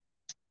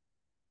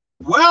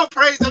Well,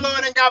 praise the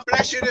Lord and God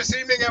bless you this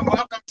evening and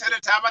welcome to the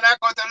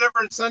Tabernacle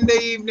Deliverance Sunday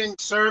evening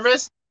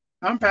service.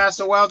 I'm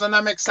Pastor Wells and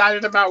I'm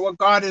excited about what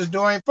God is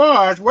doing for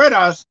us, with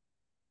us,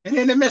 and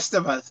in the midst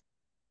of us.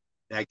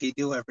 Like He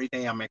do every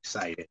day, I'm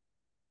excited.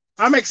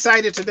 I'm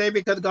excited today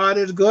because God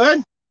is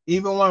good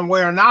even when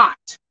we're not.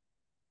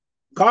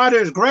 God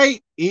is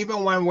great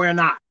even when we're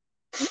not.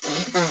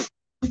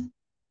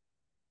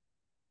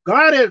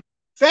 God is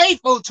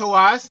faithful to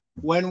us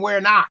when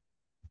we're not.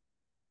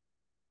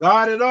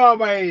 God has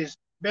always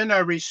been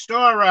a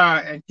restorer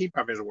and keeper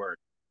of His word.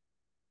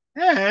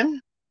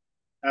 And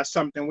that's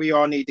something we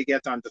all need to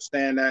get to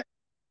understand, that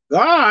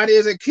God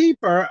is a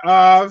keeper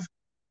of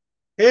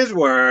His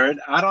word.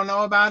 I don't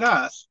know about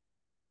us.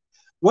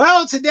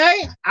 Well,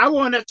 today I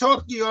want to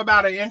talk to you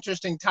about an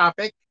interesting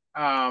topic.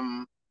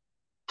 Um,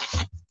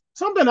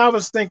 Something I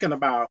was thinking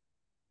about.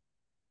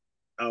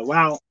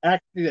 Actually,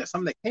 there's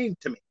something that came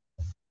to me,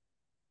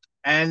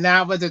 and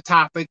that was the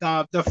topic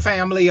of the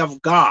family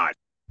of God.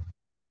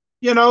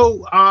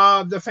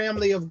 The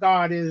family of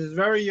God is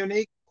very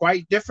unique,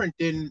 quite different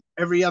than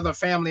every other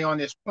family on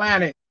this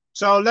planet.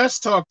 So let's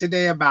talk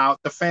today about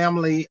the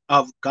family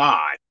of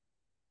God.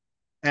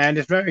 And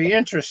it's very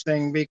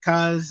interesting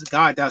because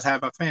God does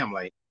have a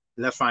family.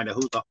 Let's find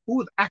out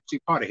who's actually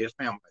part of His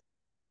family.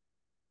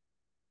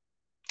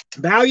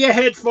 Bow your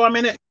head for a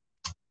minute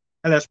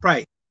and let's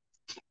pray.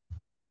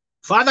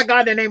 Father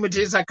God, in the name of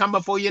Jesus, I come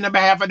before you on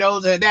behalf of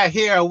those that are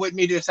here with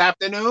me this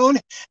afternoon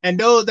and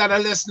those that are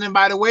listening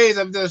by the ways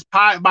of this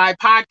by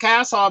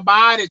podcast or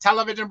by the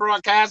television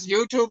broadcast,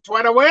 YouTube,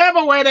 Twitter,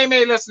 wherever where they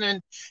may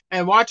listen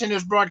and watching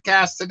this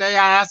broadcast today.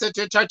 I ask that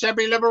you touch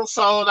every liberal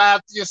soul,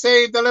 that you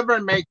save, deliver,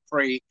 and make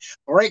free.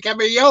 Break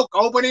every yoke,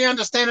 open the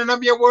understanding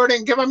of your word,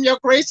 and give them your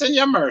grace and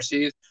your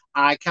mercies.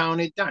 I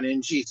count it done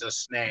in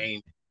Jesus'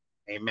 name.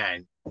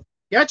 Amen.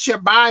 Get your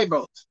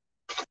Bibles.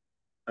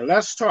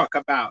 Let's talk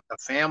about the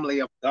family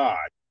of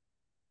God.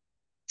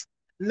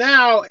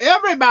 Now,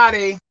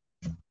 everybody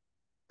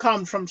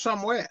comes from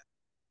somewhere.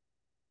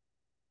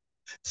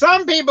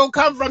 Some people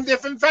come from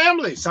different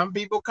families. Some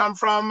people come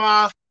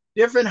from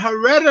different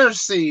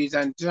heredities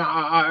and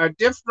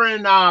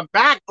different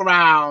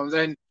backgrounds,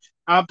 and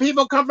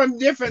people come from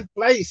different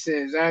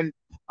places. And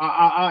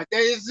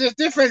there's just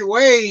different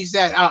ways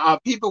that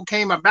people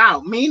came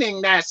about,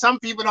 meaning that some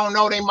people don't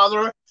know their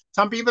mother,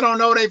 some people don't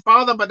know their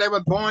father, but they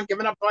were born,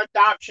 given up for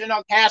adoption,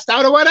 or cast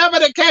out, or whatever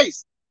the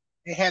case.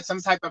 They had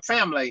some type of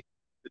family,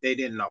 but they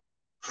didn't know.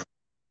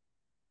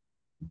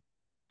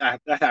 That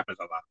happens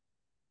a lot,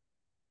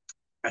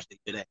 especially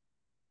today.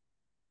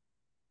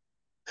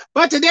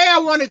 But today I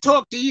want to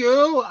talk to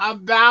you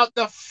about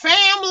the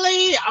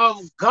family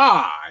of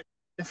God.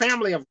 The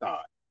family of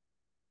God.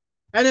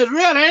 And it's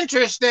real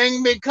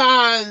interesting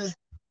because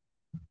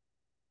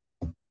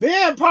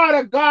being part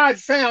of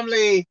God's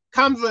family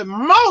comes with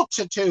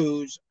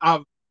multitudes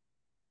of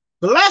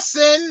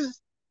blessings,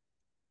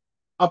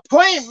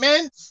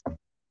 appointments,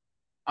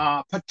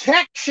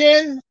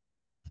 protection.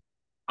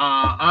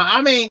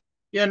 I mean,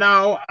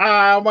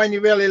 when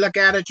you really look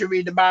at it, you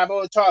read the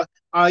Bible,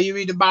 you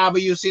read the Bible,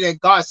 you see that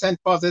God sent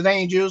forth His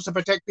angels to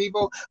protect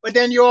people. But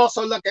then you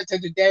also look into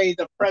the days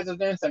of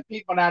presidents and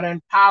people that are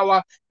in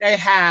power. They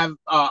have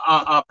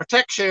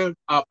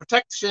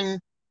protection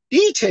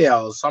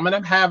details. Some of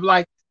them have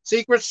like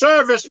Secret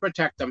Service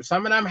protect them.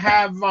 Some of them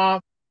have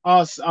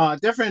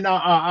different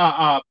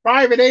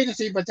private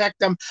agency protect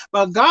them.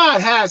 But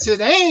God has His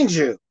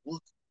angels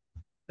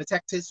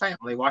protect His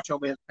family, watch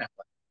over His family.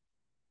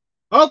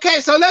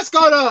 Okay, so let's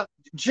go to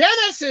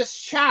Genesis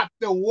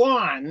chapter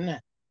 1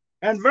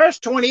 and verse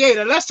 28.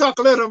 And let's talk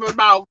a little bit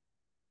about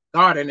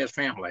God and His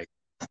family.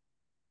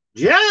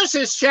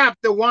 Genesis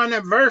chapter 1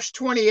 and verse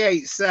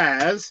 28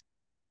 says,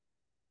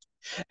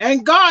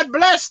 "And God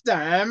blessed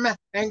them,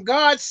 and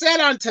God said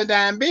unto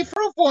them, Be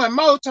fruitful and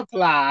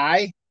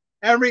multiply,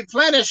 and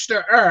replenish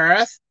the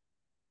earth,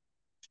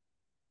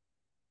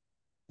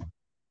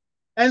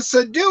 and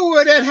subdue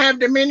it, and have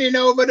dominion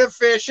over the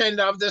fish and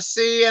of the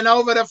sea, and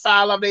over the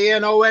fowl of the air,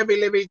 and over every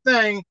living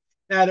thing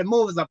that it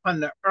moves upon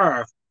the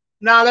earth."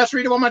 Now let's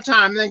read it one more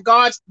time. Then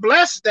God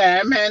blessed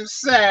them and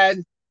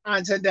said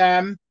unto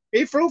them,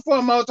 Be fruitful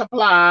and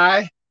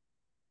multiply,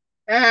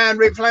 and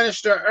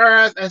replenish the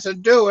earth, and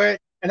subdue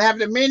it, and have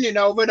dominion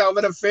over it,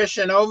 over the fish,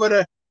 and over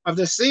the of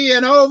the sea,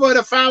 and over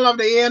the fowl of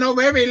the air, and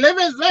over every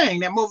living thing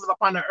that moves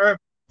upon the earth.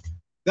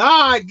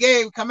 God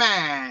gave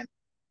command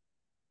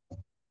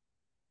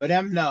for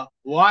them to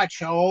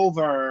watch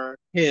over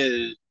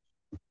His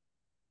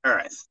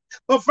earth.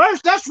 But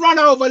first, let's run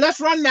over.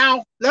 Let's run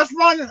now. Let's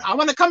run. I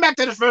want to come back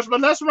to this verse,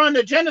 but let's run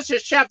to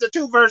Genesis chapter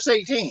 2, verse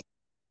 18.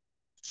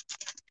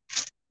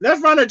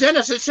 Let's run to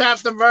Genesis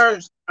chapter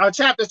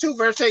 2,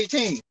 verse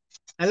 18.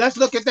 And let's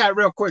look at that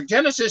real quick.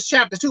 Genesis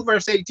chapter 2,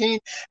 verse 18.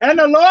 And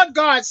the Lord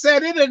God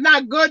said, It is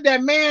not good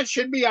that man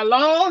should be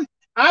alone.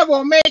 I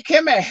will make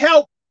him a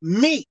help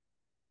meet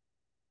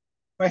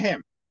for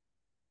him.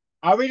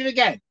 I'll read it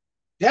again.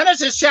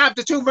 Genesis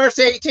chapter 2, verse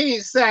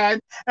 18 said,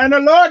 And the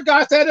Lord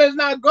God said, It is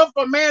not good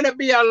for man to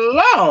be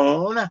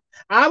alone.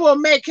 I will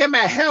make him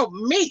a help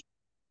meet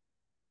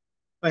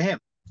for him.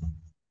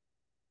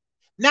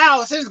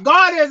 Now, since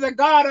God is a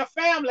God of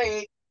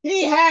family,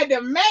 he had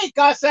to make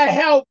us a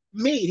help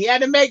meet. He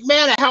had to make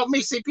man a help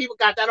me. See, people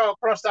got that all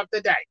crossed up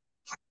today.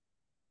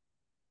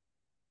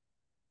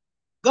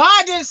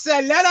 God just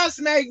said, let us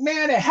make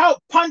man a help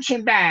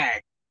punching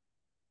bag.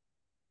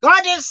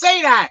 God didn't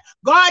say that.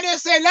 God didn't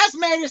say, let's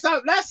make this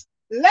up.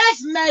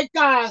 Let's make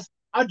us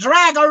a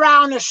drag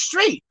around the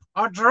street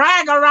or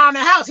drag around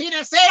the house. He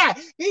didn't say that.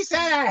 He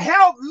said,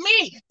 help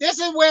me. This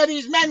is where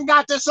these men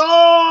got this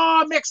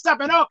all mixed up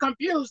and all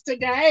confused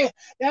today,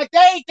 that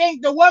they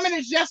think the woman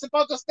is just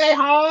supposed to stay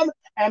home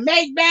and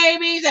make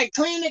babies and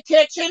clean the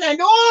kitchen and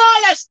do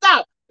all that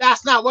stuff.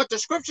 That's not what the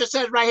scripture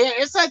says right here.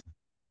 It says,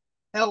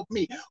 help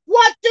me.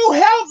 What do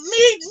help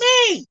me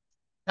mean?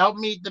 Help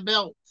meet the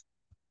bills.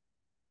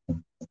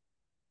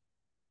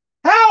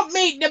 Help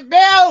meet the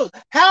bills.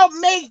 Help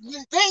make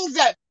things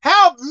that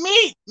help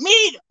meet.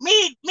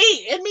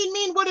 It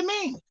mean what it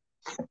means.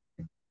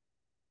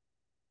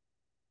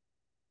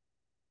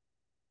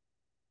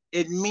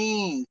 It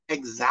means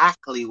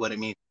exactly what it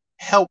means.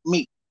 Help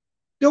me.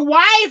 The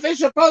wife is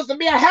supposed to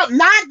be a help,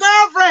 not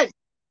girlfriend.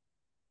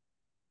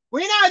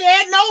 We know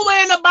there's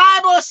nowhere in the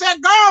Bible it said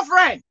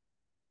girlfriend.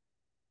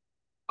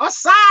 A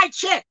side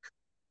chick.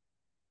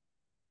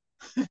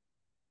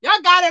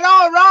 Y'all got it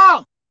all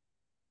wrong.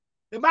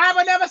 The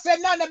Bible never said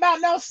nothing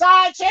about no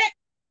side chick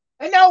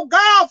and no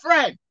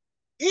girlfriend.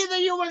 Either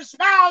you were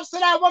spouse to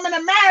that woman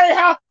and marry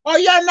her, or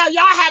y'all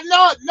have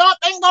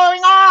nothing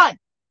going on.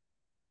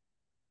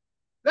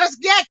 Let's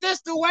get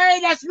this the way.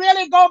 Let's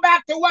really go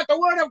back to what the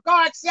Word of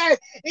God says.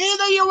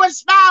 Either you were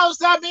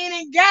spouse or being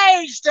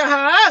engaged to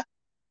her,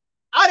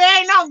 or there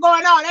ain't nothing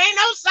going on. Ain't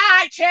no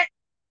side chick.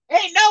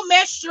 Ain't no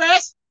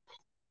mistress.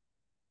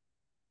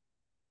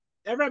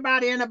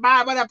 Everybody in the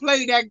Bible that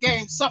played that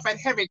game suffered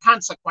heavy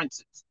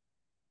consequences.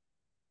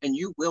 And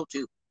you will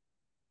too.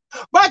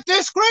 But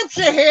the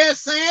scripture here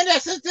is saying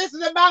that since this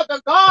is about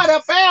the God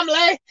of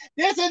family,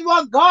 this is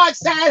what God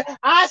said.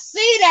 I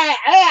see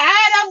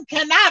that Adam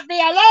cannot be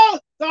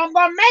alone, so I'm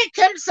going to make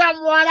him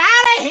someone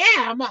out of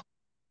him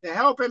to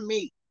help him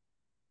meet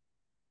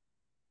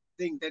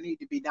things that need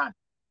to be done.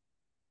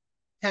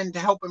 Tend to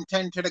help him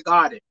tend to the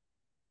garden.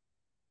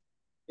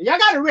 Y'all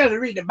got to really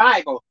read the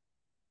Bible.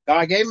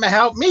 God gave him a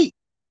help meet.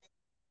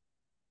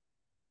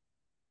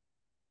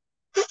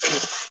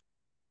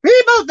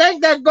 People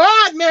think that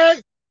God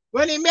meant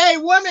when he made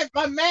woman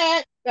for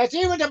man that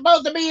she was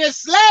supposed to be his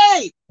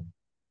slave.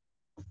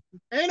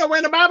 Ain't nowhere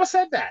in the Bible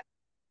said that.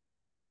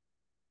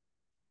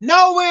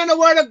 Nowhere in the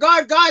Word of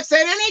God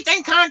said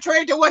anything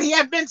contrary to what he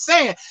had been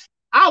saying.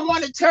 I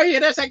want to tell you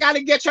this. I got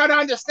to get y'all to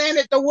understand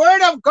it. The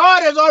Word of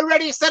God is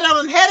already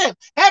settled in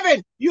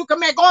heaven. You can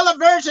make all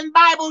the version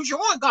Bibles you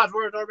want. God's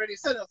Word already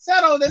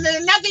settled, and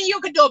there's nothing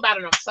you can do about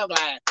it. I'm so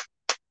glad.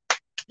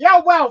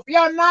 Your wealth,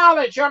 your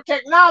knowledge, your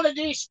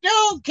technology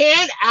still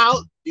can't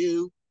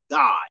outdo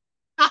God.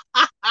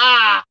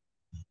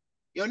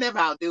 You'll never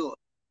outdo it.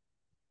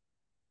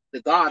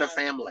 The God of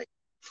family.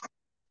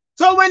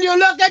 So when you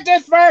look at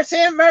this verse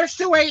in verse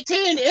 2:18,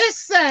 it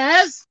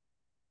says,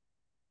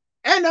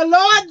 and the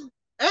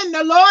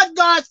Lord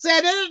God said,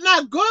 it is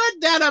not good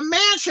that a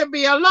man should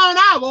be alone.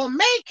 I will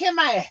make him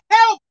a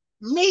help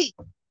meet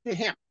to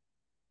him.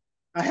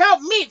 A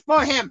help meet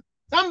for him.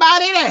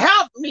 Somebody to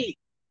help me.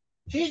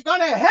 She's going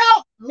to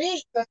help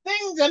meet the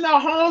things in the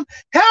home,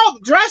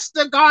 help dress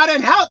the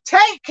garden, help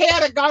take care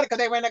of the garden, because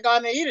they went in the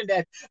garden and eating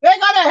that. They're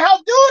going to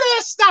help do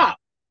this stuff.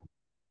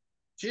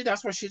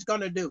 That's what she's going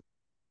to do.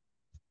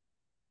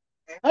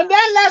 And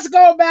then let's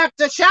go back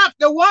to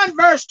chapter 1,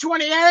 verse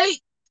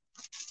 28.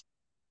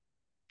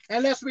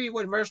 And let's read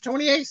what verse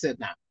 28 said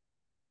now.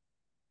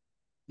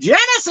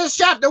 Genesis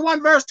chapter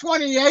 1, verse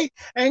 28.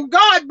 And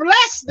God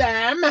blessed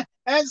them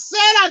and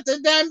said unto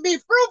them, be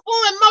fruitful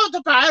and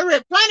multiply,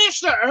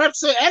 replenish the earth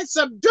and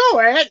subdue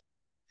it,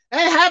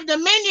 and have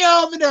dominion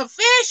over the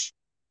fish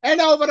and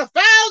over the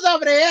fowls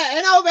over the air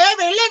and over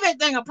every living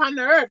thing upon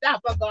the earth. That's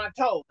what God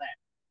told them.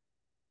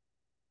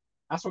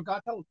 That's what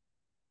God told them.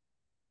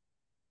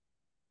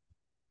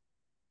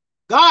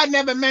 God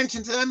never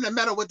mentioned to them to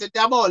meddle with the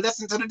devil or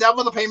listen to the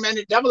devil or pay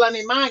the devil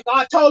any mind.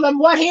 God told them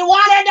what he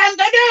wanted them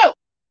to do.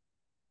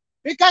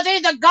 Because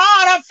he's a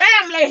God of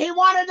family. He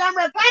wanted them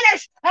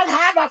replenished and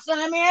have a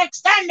family and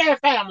extend their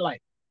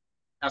family.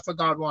 That's what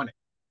God wanted.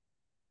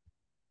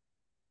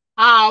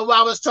 I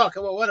was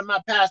talking with one of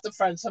my pastor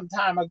friends some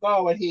time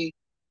ago, and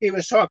we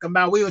were talking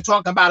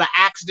about an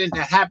accident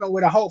that happened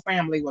where the whole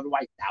family was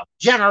wiped out.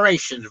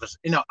 Generations was,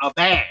 a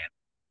van.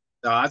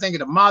 So I think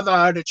the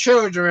mother, the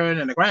children,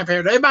 and the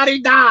grandparents, everybody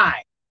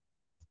died.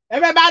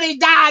 Everybody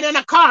died in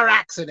a car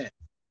accident.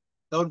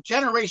 So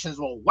generations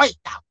were wiped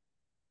out.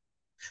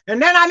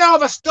 And then I know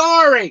of a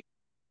story.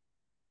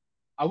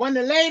 When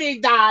the lady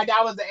died,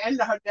 that was the end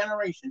of her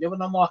generation. There was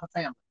no more of her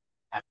family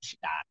after she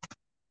died.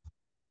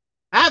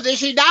 After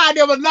she died,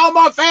 there was no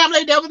more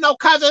family. There was no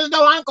cousins,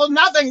 no uncles,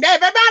 nothing.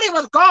 Everybody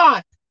was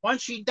gone.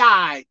 Once she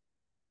died,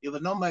 there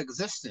was no more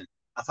existence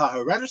of her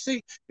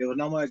heredity. There was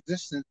no more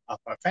existence of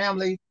her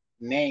family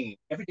name.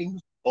 Everything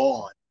was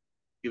gone.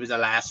 She was the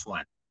last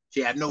one.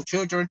 She had no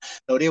children,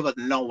 so there was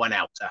no one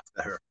else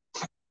after her.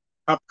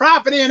 Her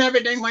property and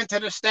everything went to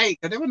the state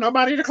because there was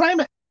nobody to claim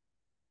it.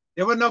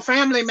 There was no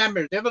family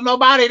members. There was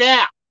nobody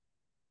there.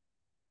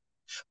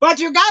 But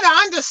you got to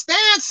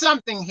understand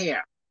something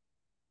here.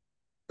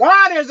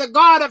 God is a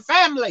God of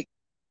family.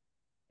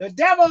 The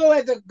devil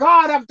is a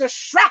God of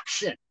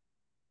destruction.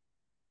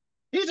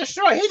 He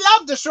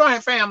loves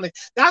destroying family.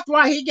 That's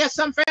why he gets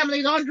some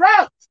families on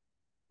drugs.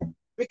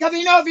 Because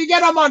he knows if you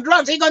get them on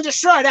drugs, he's going to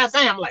destroy that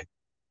family.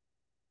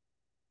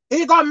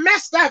 He's going to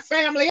mess that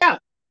family up.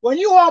 When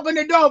you open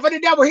the door for the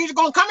devil, he's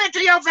going to come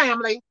into your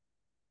family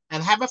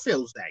and have a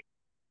field day.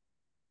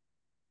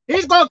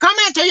 He's going to come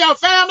into your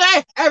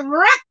family and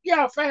wreck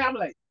your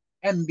family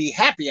and be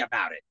happy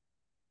about it.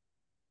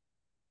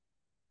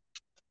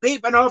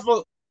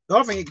 People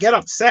often get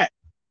upset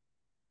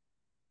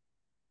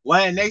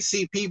when they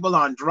see people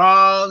on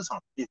drugs,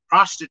 in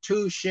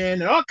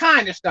prostitution, and all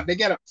kinds of stuff. They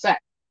get upset.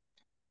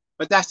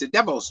 But that's the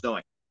devil's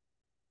doing.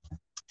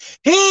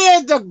 He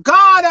is the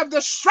God of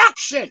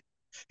destruction.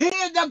 He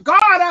is the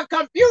God of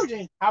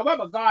confusion.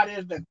 However, God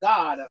is the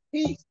God of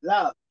peace,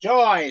 love,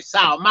 joy,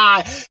 sound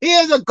mind. He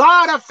is the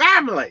God of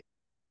family.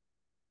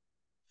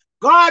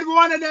 God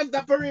wanted them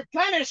to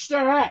replenish the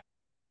earth.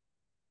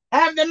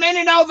 Have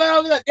dominion over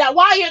the.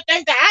 Why you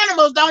think the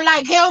animals don't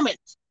like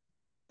humans?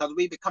 Because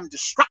we become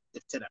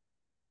destructive to them.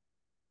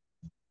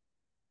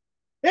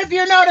 If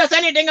you notice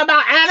anything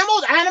about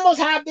animals, animals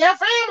have their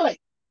family.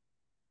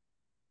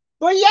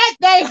 But yet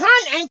they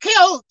hunt and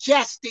kill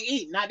just to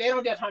eat. Now they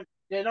don't just hunt.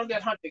 They don't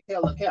just hunt to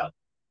kill or kill.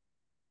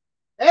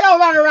 They don't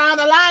run around.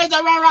 The lions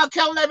don't run around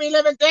killing every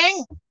living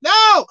thing.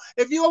 No.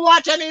 If you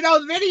watch any of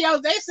those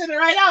videos, they sitting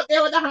right out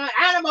there with the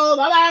animals.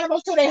 Other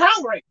animals too. They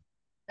hungry.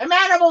 Them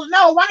animals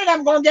know one of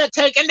them gonna get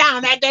taken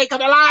down that day because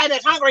the lion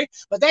is hungry,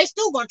 but they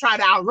still gonna try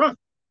to outrun.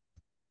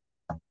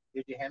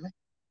 Did you hear me?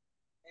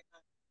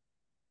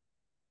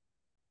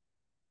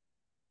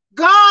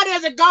 God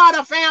is a God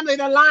of family.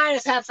 The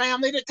lions have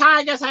family. The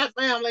tigers have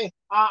family.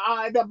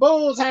 The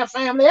bulls have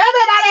family.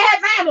 Everybody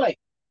has family.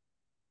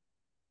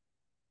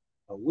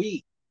 But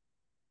we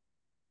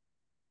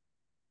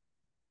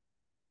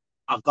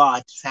are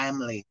God's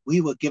family. We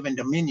were given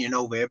dominion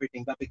over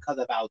everything, but because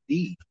of our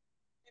deeds,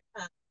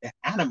 the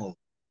animals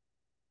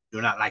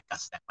do not like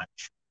us that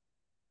much.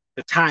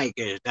 The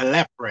tigers, the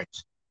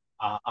leopards,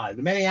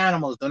 many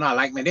animals do not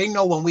like me. They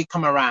know when we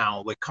come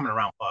around, we're coming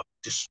around for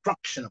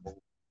destructionable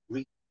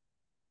reasons.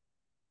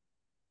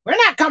 We're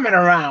not coming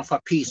around for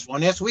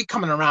peacefulness. We're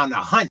coming around to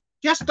hunt,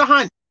 just to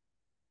hunt.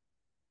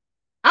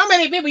 How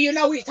many people you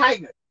know eat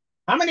tigers?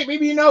 How many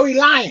people you know eat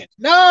lions?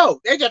 No,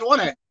 they just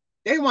want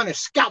to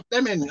scalp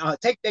them and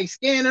take their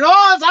skin and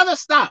all this other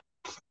stuff.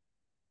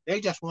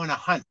 They just want to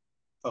hunt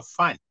for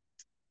fun,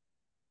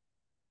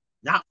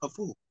 not for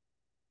food.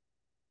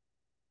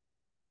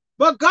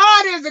 But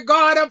God is the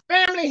God of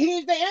family.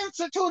 He's the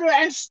institutor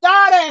and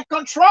starter and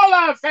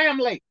controller of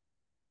family.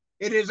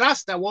 It is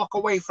us that walk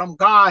away from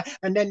God,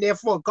 and then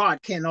therefore God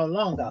can no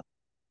longer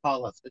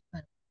call us his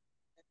family.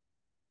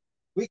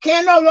 We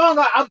can no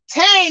longer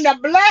obtain the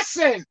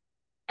blessing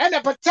and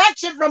the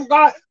protection from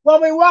God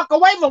when we walk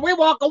away from. We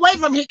walk away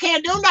from. He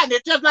can't do nothing.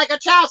 It's just like a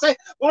child say,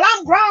 "Well,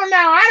 I'm grown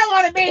now. I don't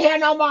want to be here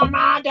no more,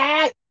 Mom,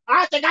 Dad.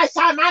 I think it's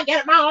time I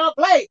get my own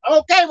place."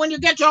 Okay, when you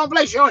get your own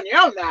place, you're on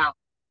your own now.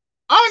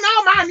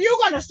 Oh no, Mom, you're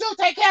gonna still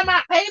take care of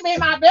pay me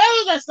my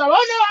bills and stuff.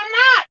 Oh no, I'm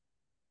not.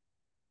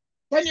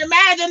 Can you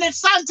imagine the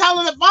son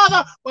telling the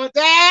father, "Well,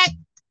 Dad,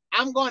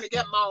 I'm going to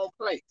get my own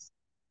place,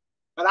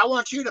 but I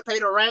want you to pay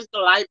the rent, the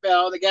light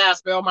bill, the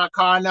gas bill, my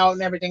car note,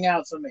 and everything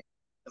else for me"?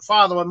 The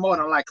father would more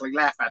than likely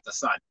laugh at the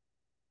son.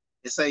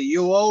 They say,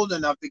 "You're old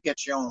enough to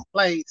get your own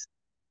place,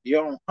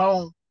 your own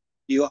home.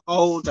 You're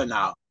old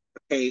enough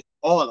to pay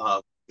all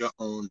of your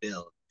own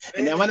bills."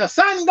 And then when the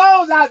son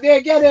goes out there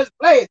and get his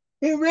place,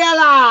 he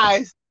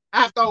realized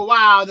after a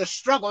while the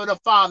struggle the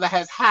father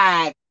has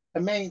had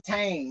to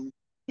maintain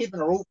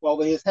keeping a roof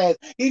over his head.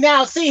 He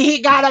now see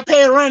he gotta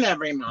pay rent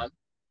every month.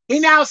 He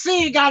now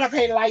see he gotta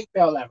pay the light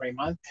bill every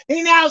month.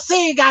 He now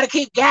see he gotta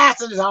keep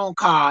gas in his own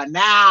car.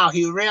 Now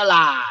he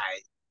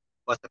realized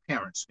what the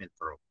parents been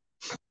through.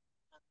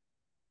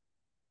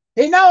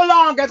 He no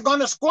longer is going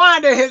to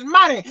squander his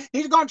money.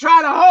 He's going to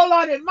try to hold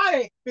on his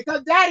money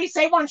because Daddy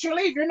say once you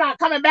leave, you're not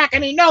coming back,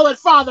 and he know his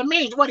father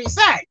means what he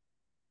say.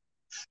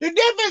 The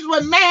difference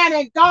with man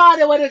and God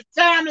and with his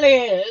family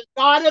is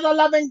God is a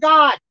loving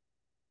God.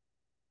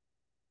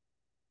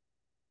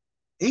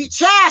 He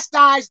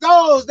chastised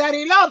those that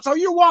he loves. So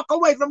you walk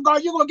away from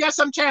God, you're going to get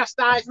some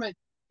chastisement.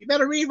 You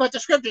better read what the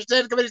scripture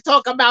says because they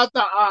talk about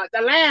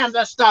the lambs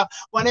and stuff.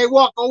 When they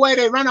walk away,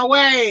 they run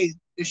away.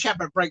 The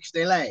shepherd breaks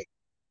their leg.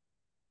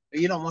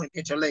 You don't want to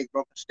get your leg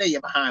broken. Stay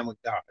your behind with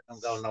God.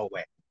 Don't go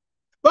nowhere.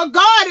 But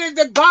God is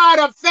the God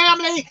of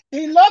family.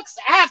 He looks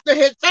after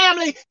his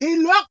family. He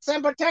looks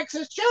and protects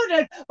his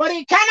children. But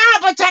he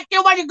cannot protect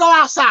you when you go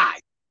outside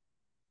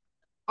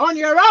on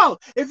your own.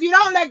 If you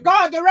don't let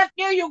God direct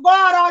you, you go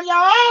out on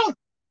your own.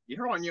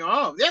 You're on your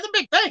own. There's a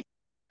big thing.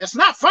 It's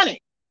not funny.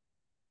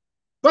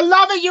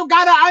 Beloved, you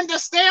got to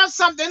understand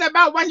something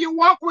about when you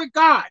walk with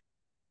God.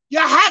 You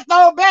have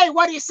to obey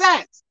what he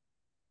says.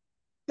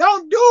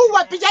 Don't do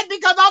what just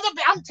because other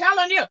people, I'm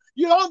telling you,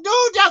 you don't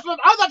do just what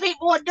other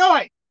people are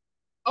doing.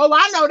 Oh,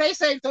 I know they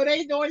say, so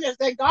they doing this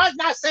thing. God's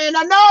not saying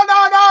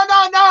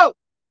that. No.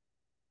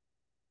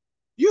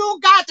 You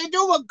got to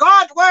do what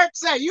God's word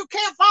says. You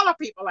can't follow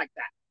people like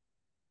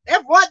that.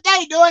 If what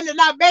they doing is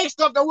not based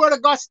off the word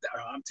of God,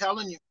 I'm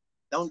telling you,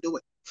 don't do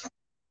it.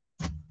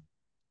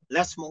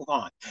 Let's move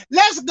on.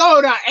 Let's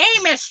go to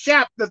Amos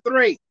chapter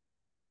 3.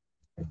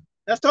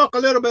 Let's talk a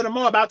little bit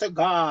more about the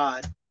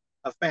God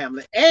of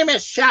family.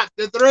 Amos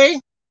chapter 3.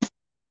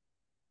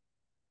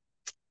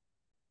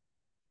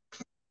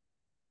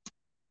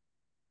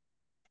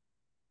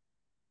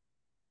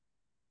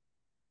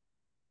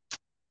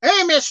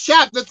 Amos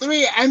chapter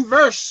 3 and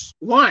verse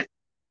 1.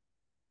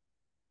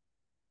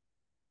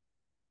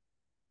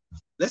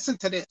 Listen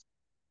to this.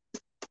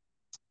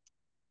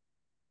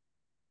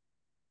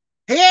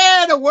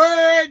 Hear the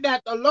word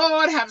that the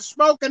Lord hath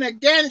spoken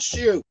against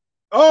you,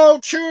 O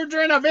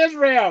children of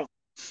Israel,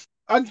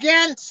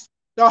 against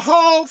the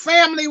whole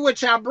family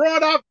which I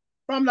brought up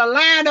from the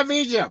land of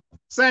Egypt,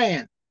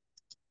 saying,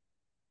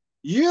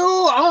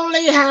 you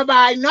only have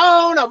I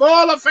known of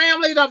all the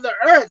families of the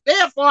earth.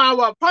 Therefore, I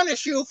will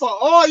punish you for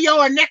all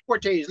your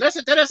iniquities.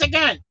 Listen to this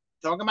again.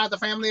 Talking about the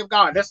family of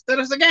God. Listen to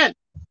this again.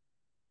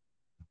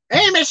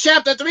 Amos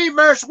chapter 3,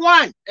 verse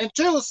 1 and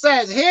 2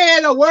 says,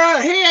 hear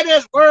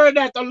this word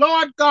that the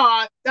Lord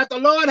God, that the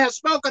Lord has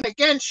spoken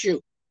against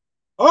you,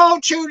 O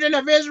children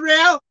of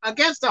Israel,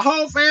 against the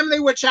whole family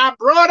which I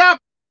brought up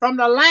from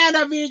the land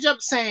of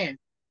Egypt, saying,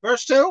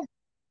 verse 2,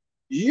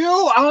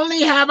 you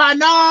only have I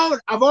known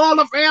of all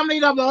the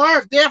families of the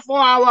earth, therefore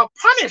I will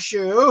punish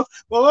you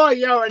for all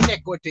your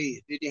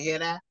iniquities. Did you hear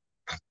that?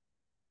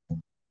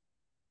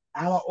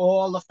 Out of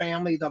all the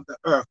families of the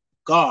earth,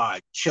 God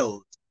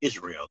chose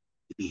Israel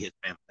to be his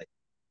family.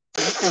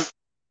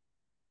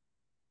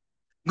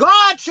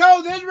 God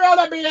chose Israel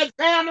to be his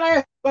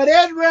family, but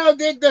Israel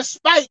did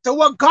despite to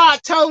what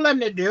God told them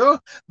to do.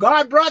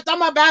 God brought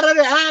them up out of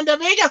the hand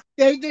of Egypt.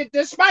 They did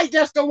despite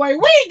just the way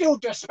we do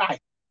despite.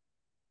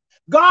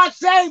 God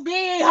say,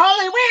 be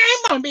holy. We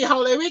ain't going to be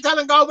holy. We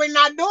telling God we're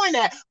not doing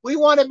that. We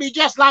want to be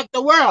just like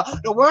the world.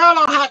 The world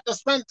don't have to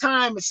spend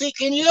time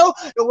seeking you.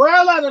 The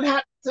world doesn't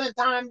have to spend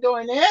time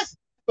doing this.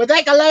 But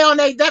they can lay on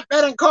their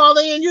deathbed and call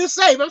in and you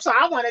save them. So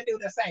I want to do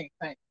the same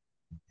thing.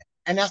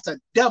 And that's the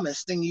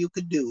dumbest thing you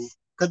could do,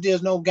 because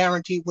there's no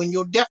guarantee when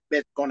your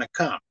deathbed's going to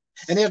come.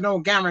 And there's no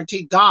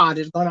guarantee God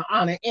is going to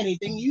honor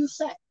anything you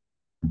say.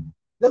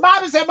 The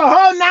Bible said,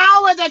 behold,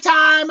 now is the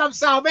time of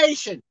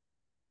salvation.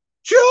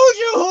 Choose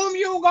you whom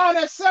you're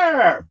going to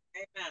serve.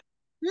 Amen.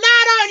 Not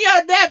on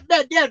your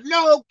deathbed. There's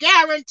no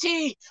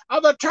guarantee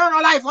of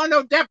eternal life on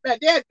no deathbed.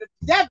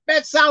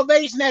 Deathbed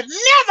salvation has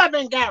never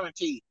been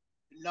guaranteed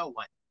to no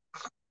one.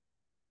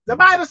 The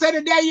Bible said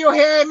the day you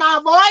hear my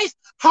voice,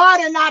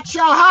 harden not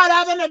your heart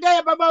as in the day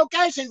of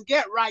provocation.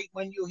 Get right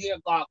when you hear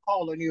God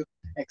calling you.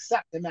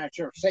 Accept him as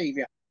your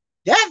Savior.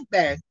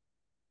 Deathbed.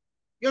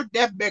 Your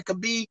deathbed could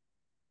be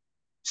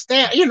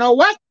you know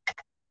what?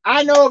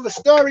 I know of a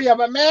story of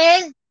a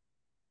man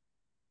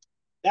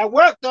that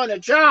worked on a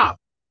job.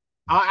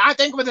 I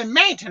think it was in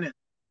maintenance.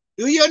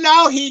 Do you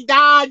know he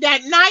died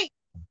that night?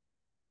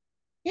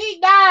 He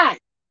died.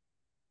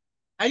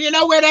 And you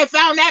know where they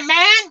found that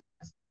man?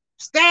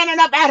 Standing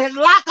up at his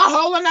locker,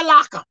 holding the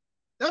locker.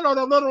 You know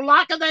the little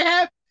locker they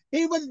have?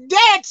 He was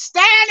dead,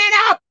 standing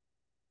up.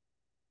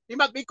 He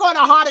must be caught a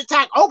heart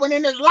attack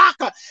opening his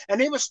locker.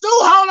 And he was still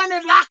holding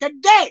his locker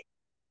dead.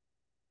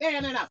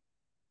 Standing up.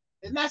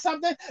 Isn't that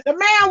something? The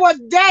man was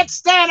dead,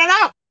 standing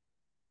up.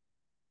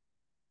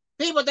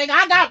 People think,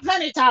 I got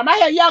plenty of time. I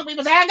hear young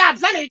people say, I got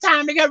plenty of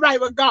time to get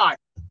right with God.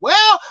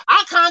 Well,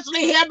 I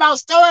constantly hear about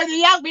stories of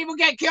young people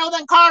get killed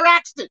in car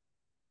accidents.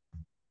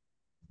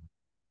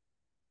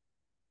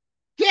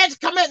 Kids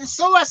committing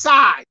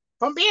suicide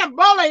from being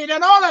bullied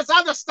and all this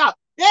other stuff.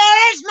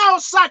 There is no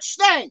such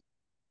thing.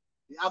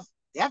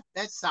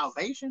 That's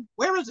salvation.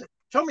 Where is it?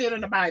 Show me it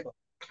in the Bible.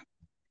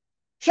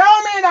 Show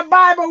me in the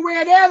Bible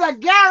where there's a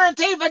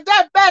guarantee for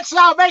deathbed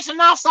salvation.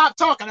 I'll stop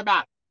talking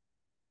about it.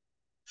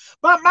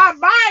 But my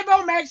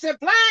Bible makes it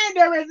plain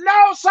there is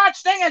no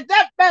such thing as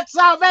deathbed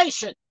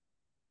salvation.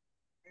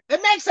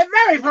 It makes it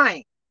very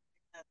plain.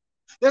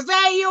 The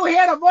day you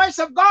hear the voice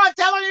of God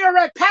telling you to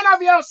repent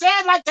of your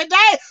sins, like today,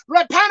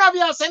 repent of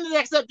your sins and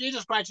accept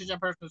Jesus Christ as your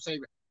personal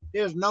Savior.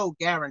 There's no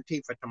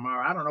guarantee for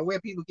tomorrow. I don't know where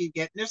people keep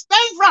getting this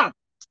thing from.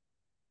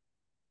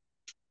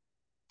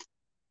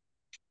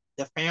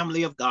 The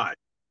family of God.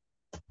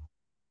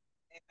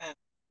 Amen.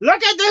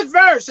 Look at this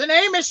verse in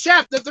Amos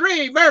chapter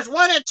 3, verse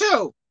 1 and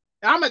 2.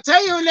 I'm going to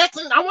tell you,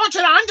 listen, I want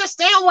you to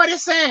understand what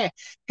it's saying.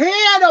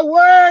 Hear the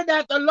word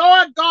that the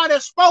Lord God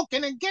has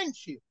spoken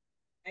against you.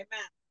 Amen.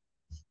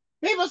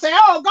 People say,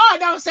 oh, God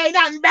don't say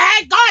nothing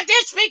bad. God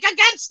did speak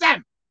against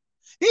them.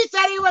 He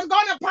said he was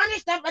going to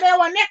punish them for their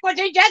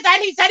iniquity, just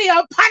as he said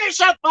he'll punish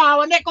us for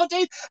our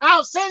iniquity,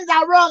 our sins,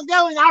 our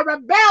wrongdoing, our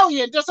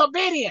rebellion,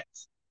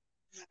 disobedience.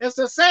 It's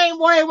the same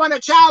way when a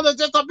child is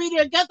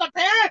disobedient against a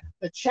parent,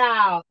 the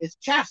child is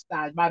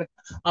chastised by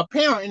a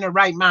parent in the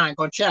right mind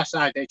going to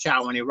chastise their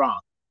child when they're wrong.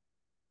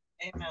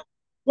 Amen.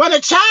 When a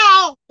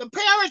child, the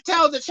parent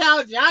tells the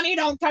child, Johnny,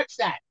 don't touch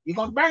that. You're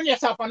going to burn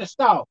yourself on the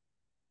stove.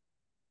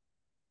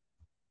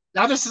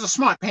 Now, this is a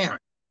smart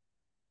parent.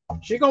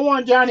 She going to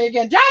warn Johnny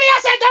again. Johnny, I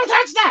said don't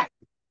touch that.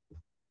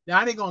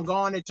 Johnny going to go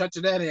on and touch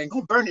that and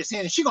going to burn his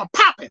hand and she going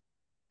to pop him.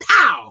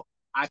 Pow!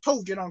 I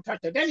told you don't touch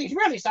it. Then he's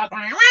really starts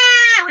going,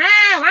 wah,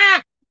 wah,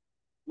 wah.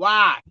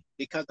 Why?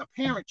 Because the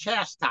parent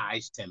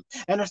chastised him.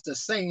 And it's the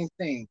same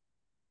thing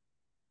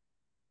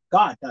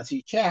God does.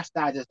 He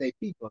chastises their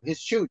people,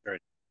 his children,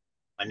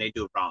 when they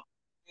do wrong.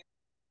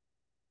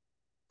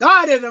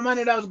 God isn't one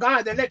of those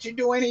God that lets you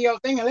do any of your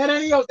thing and let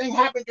any of your thing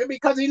happen to you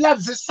because he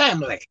loves his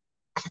family.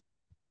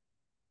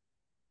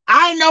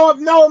 I know of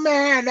no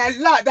man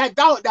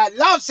that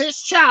loves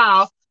his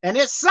child and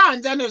his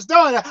sons and his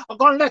daughter are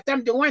going to let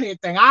them do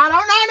anything. I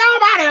don't know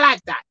nobody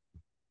like that.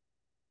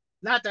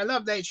 Not that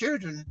love their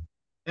children.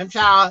 Them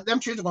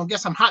children going to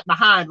get some hot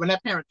behind when their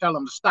parents tell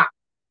them to stop.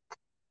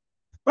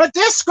 But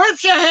this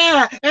scripture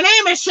here in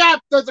Amos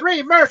chapter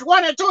 3, verse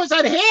 1 and 2, it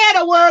said, hear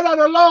the word of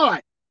the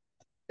Lord.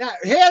 Now,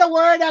 hear the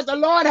word that the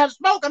Lord has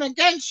spoken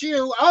against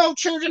you, O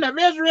children of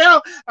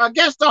Israel,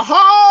 against the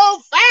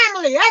whole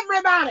family,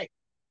 everybody.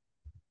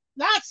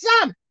 Not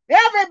some,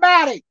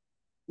 everybody,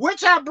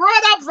 which are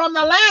brought up from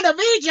the land of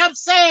Egypt,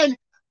 saying,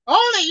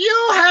 only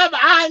you have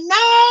I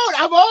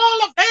known of all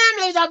the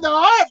families of the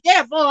earth,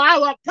 therefore I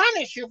will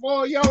punish you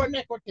for your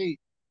iniquity.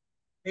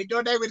 They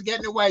thought they was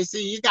getting away.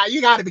 See, you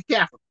got to be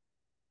careful.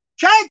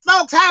 Church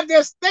folks have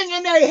this thing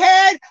in their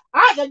head,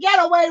 I can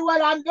get away with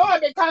what I'm doing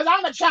because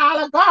I'm a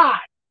child of God.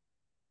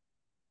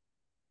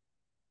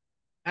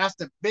 That's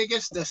the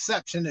biggest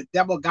deception the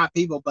devil got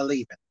people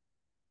believing.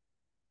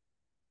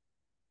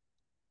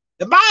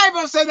 The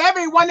Bible said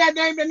everyone that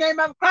named the name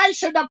of Christ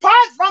should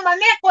depart from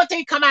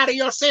iniquity, come out of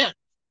your sin.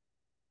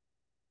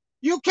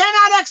 You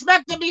cannot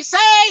expect to be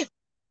saved.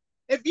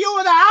 If you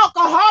were the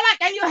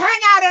alcoholic and you hang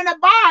out in a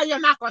bar, you're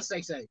not going to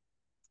stay saved.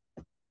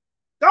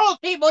 Those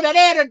people that are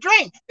there to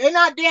drink, they're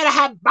not there to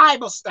have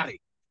Bible study.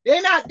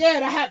 They're not there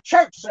to have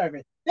church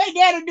service. They're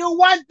there to do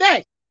one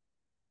thing.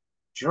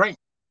 Drink.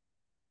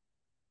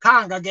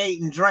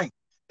 Congregate and drink.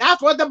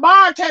 That's what the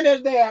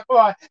bartender's there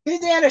for. He's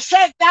there to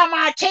shake down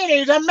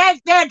martinis and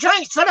make their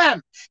drinks for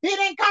them. He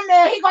didn't come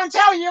there. He's going to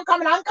tell you, I'm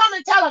coming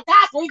to tell a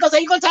gospel. He's going to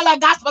say, you're going to tell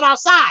that gospel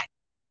outside.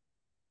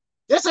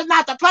 This is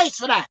not the place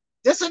for that.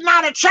 This is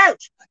not a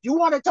church. You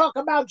want to talk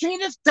about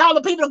Jesus? Tell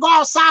the people to go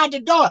outside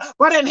the door.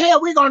 But in here,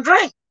 we're going to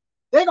drink.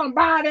 They're going to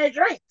buy their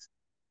drinks.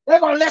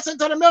 They're going to listen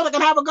to the music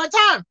and have a good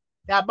time.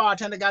 That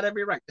bartender got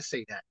every right to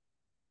say that.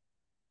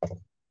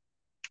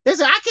 He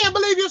said, I can't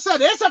believe you said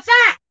it. It's a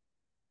fact.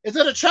 Is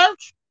it a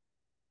church?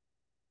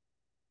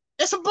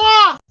 It's a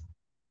bar.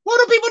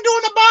 What do people do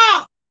in the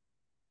bar?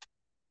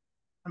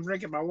 I'm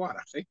drinking my water,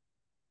 see?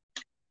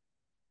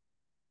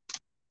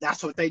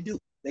 That's what they do.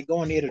 They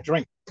go in there to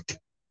drink.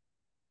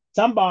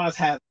 Some bars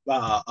have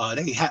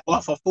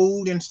offer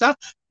food and stuff.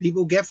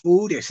 People get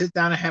food, they sit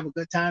down and have a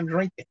good time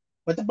drinking.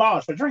 But the bar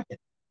is for drinking.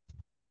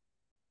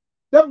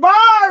 The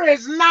bar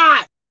is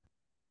not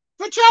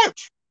for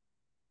church.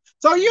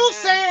 So you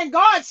saying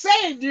God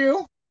saved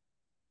you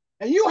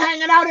and you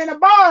hanging out in a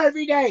bar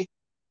every day.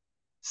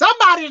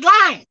 Somebody's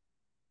lying.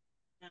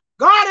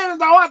 God isn't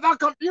the author of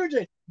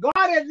confusion.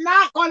 God is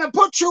not going to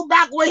put you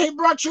back where he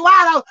brought you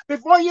out of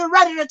before you're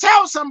ready to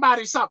tell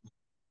somebody something.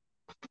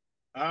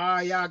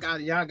 Y'all got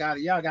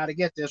to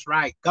get this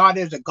right. God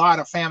is the God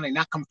of family,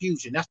 not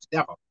confusion. That's the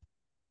devil.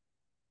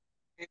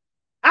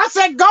 I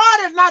said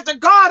God is not the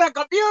God of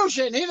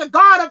confusion. He's the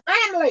God of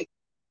family.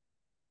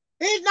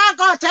 He's not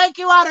going to take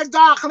you out of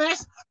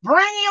darkness, bring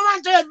you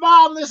into his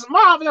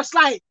marvelous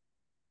light,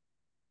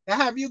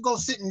 and have you go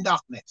sit in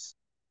darkness.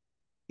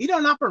 He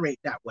don't operate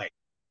that way.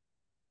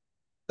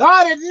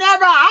 God has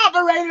never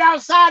operated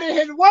outside of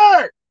his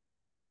word.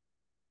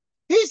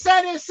 He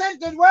said he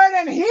sent his word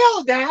and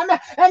healed them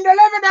and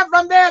delivered them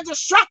from their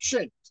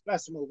destruction.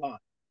 Let's move on.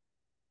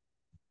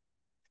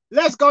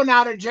 Let's go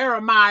now to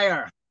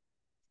Jeremiah.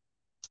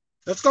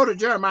 Let's go to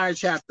Jeremiah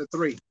chapter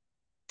 3.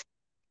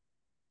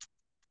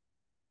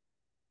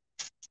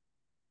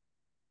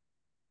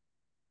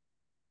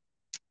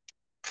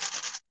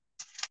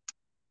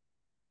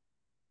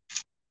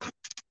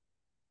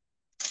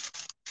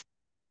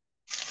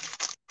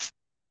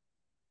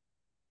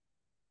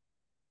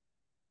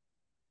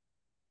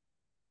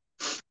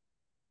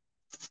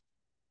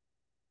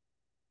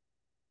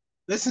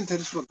 Listen to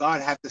this, what God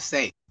has to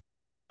say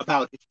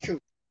about his truth.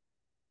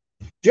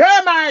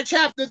 Jeremiah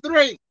chapter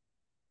 3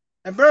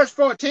 and verse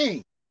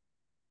 14.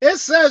 It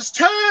says,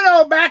 turn,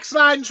 O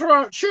backsliding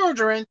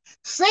children,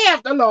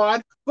 saith the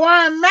Lord, for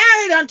I am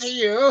married unto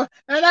you,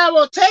 and I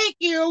will take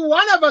you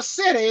one of a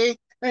city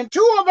and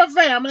two of a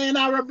family, and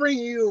I will bring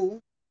you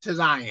to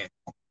Zion.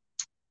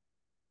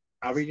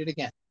 I'll read it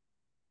again.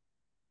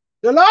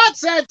 The Lord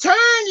said, turn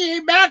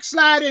ye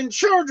backsliding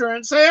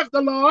children, saith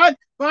the Lord,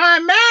 for I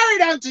am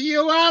married unto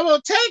you. I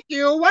will take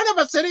you, one of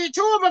a city,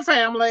 two of a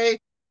family,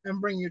 and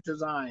bring you to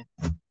Zion.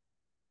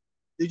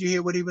 Did you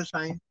hear what he was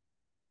saying?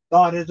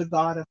 God is a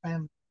God of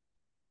family.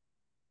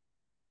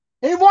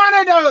 He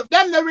wanted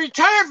them to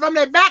return from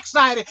their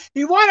backsliding.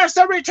 He wanted us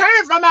to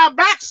return from our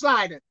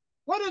backsliding.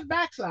 What is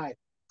backsliding?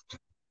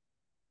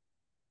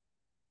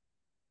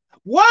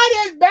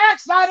 What is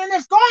backsliding?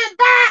 It's going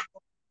back.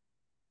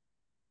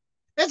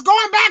 It's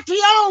going back to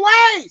your old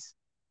ways.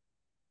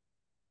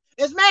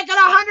 It's making a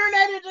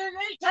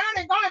 180-degree turn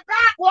and going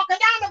back, walking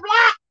down the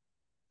block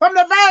from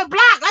the very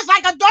block. That's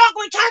like a dog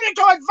returning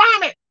to its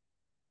vomit.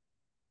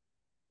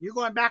 You're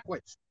going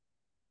backwards.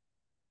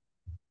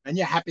 And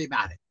you're happy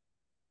about it.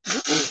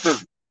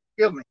 Excuse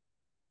me.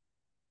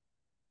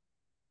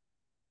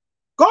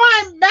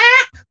 Going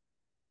back.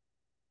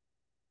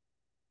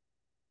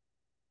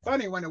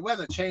 Funny, when the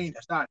weather changed,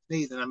 I started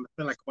sneezing. I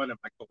feel like the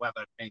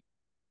weather changed.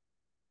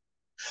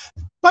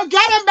 But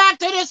getting back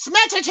to this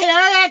message here,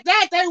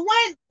 that they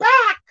went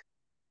back.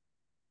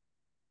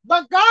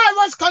 But God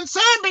was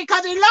concerned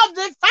because he loved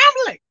his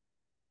family.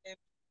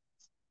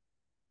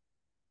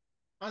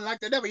 Unlike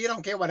the devil, you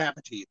don't care what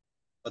happened to you.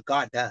 But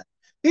God does.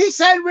 He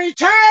said,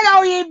 return,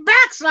 O ye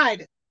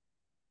backsliders.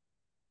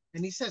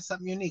 And he said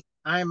something unique.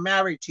 I am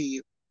married to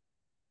you.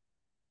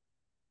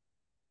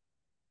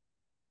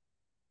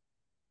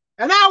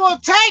 And I will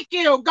take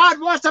you. God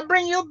wants to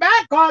bring you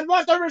back. God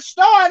wants to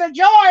restore the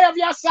joy of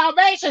your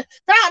salvation.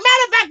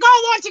 Matter of fact,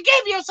 God wants to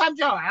give you some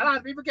joy. A lot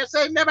of people get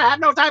saved, never have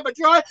no type of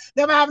joy,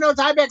 never have no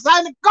type of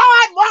excitement.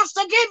 God wants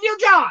to give you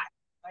joy.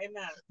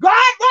 Amen.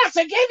 God wants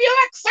to give you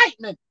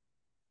excitement.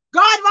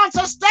 God wants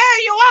to stir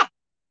you up.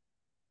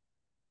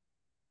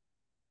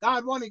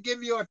 God wants to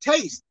give you a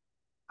taste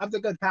of the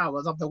good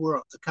powers of the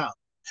world to come.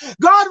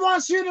 God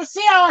wants you to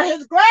see all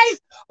his grace,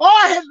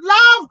 all his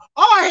love,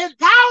 all his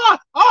power,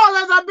 all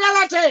his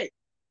ability.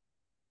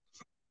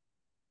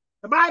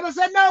 The Bible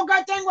said no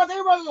good thing was he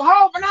was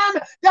hoping on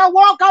to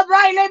walk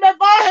uprightly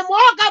before him.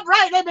 Walk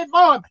uprightly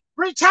before him.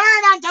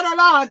 Return unto the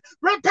Lord.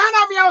 Repent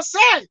of your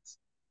sins.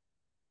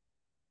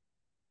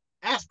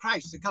 Ask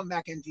Christ to come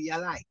back into your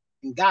life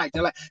and guide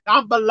your life.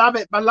 Now,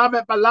 beloved,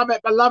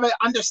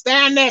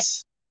 understand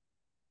this.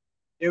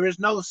 There is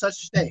no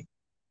such thing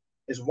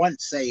as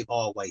once saved,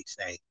 always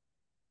saved.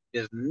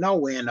 There's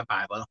nowhere in the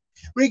Bible.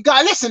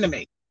 Listen to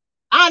me.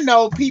 I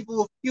know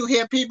people, you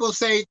hear people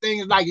say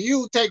things like,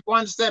 you take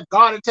one step,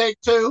 God will take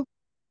two.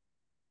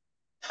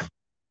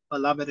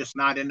 Beloved, it's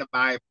not in the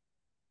Bible.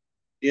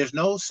 There's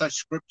no such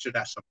scripture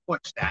that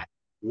supports that.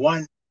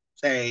 One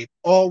saved,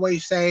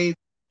 always saved.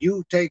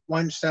 You take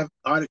one step,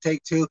 God will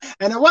take two.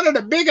 And one of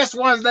the biggest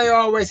ones they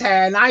always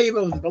had, and I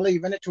even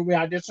believe in it till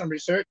I did some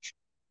research.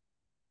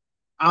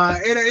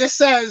 It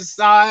says,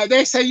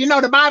 they say,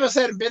 the Bible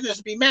said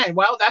business be man.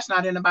 Well, that's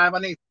not in the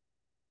Bible either.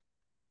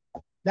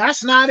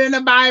 That's not in the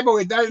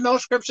Bible. There's no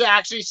scripture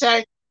actually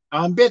say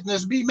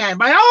business be man.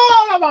 But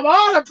all of them,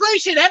 all the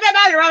preaching,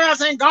 everybody right now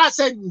saying God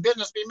said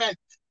business be man.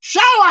 Show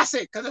us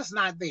it, because it's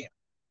not there.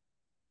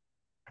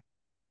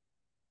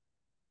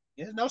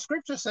 There's no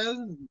scripture says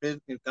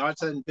God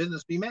said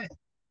business be man.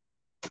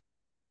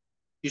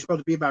 You're supposed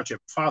to be about your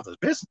father's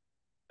business,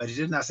 but he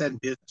did not say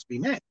business be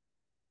man.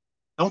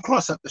 Don't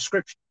cross up the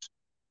scriptures.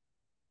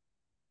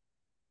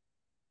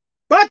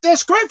 But the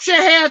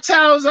scripture here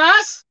tells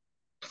us,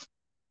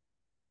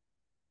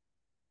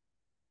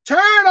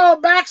 turn, O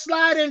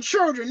backsliding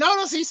children.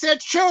 Notice he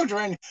said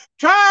children.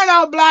 Turn,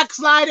 O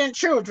backsliding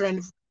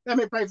children. Let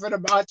me pray for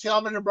the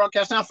television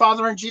broadcast now.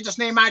 Father, in Jesus'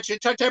 name, I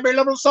should touch every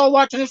little soul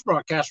watching this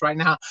broadcast right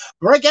now.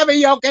 Break every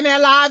yoke in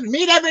their lives.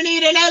 Meet every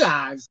need in their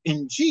lives.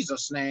 In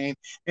Jesus' name,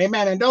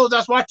 amen. And those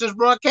that watch this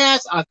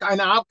broadcast in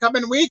the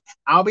upcoming week,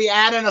 I'll be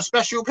adding a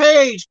special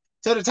page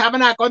to the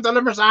Tabernacle of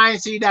Deliverance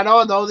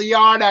INC.org. Those of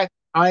y'all that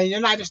are in the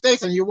United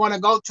States and you want to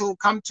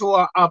come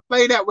to a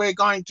play that we're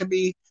going to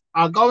be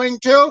going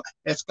to.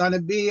 It's going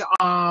to be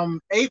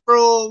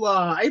April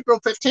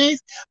 15th,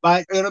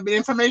 but it'll be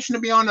information to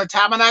be on the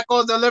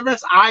Tabernacle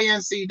Deliverance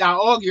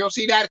INC.org. You'll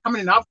see that coming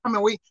in the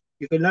upcoming week.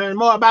 You can learn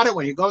more about it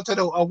when you go to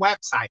the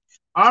website.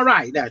 All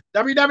right, that's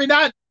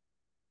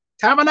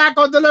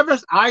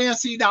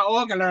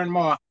www.tabernacledeliverancinc.org and learn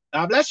more.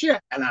 God bless you,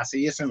 and I'll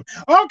see you soon.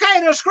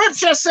 Okay, the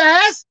scripture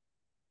says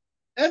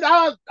in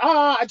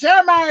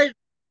Jeremiah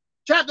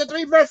chapter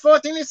 3, verse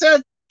 14, it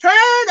says, turn,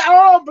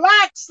 O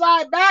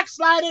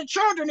backsliding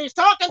children. He's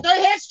talking to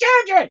his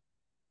children.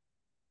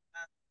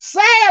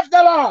 Saith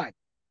the Lord,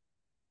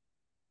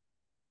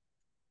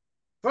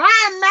 for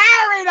I am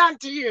married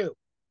unto you.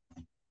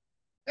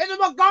 This is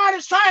what God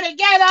is trying to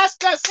get us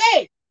to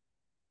see.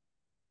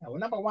 Now,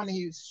 number one,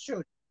 he's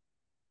children.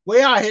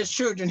 We are his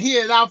children. He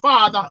is our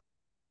Father.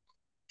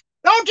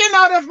 Don't you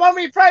notice when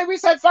we pray, we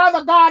say,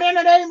 Father God, in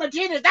the name of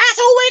Jesus. That's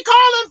who we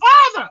call him,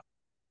 Father.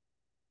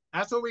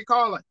 That's who we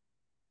call him.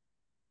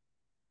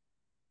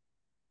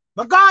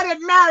 But God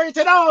is married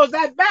to those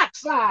that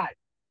backslide.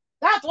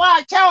 That's why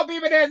I tell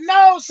people there's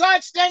no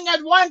such thing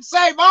as once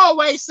saved,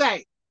 always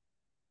saved.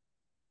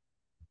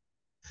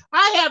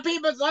 I hear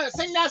people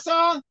sing that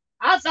song.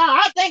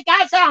 I think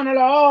I found the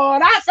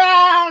Lord. I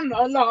found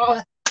the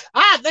Lord.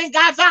 I think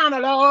I found the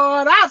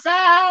Lord. I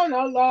found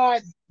the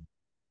Lord.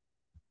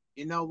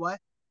 You know what?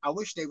 I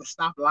wish they would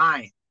stop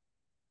lying.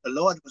 The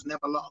Lord was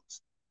never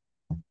lost.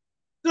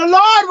 The Lord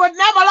was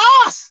never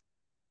lost.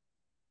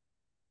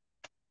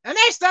 And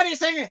they started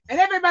singing, and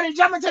everybody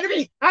jumping to the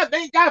beat. I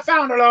think I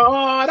found the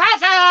Lord. I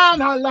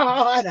found the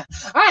Lord.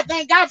 I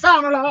think I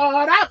found the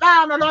Lord. I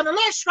found the Lord. The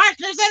Lord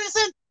scratched his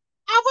innocent.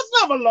 I was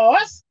never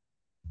lost.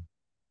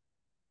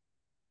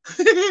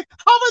 They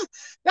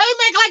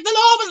make like the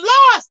Lord was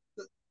lost.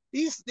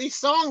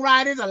 These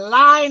songwriters are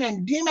lying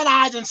and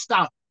demonizing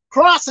stuff,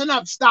 crossing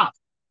up stuff.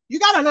 You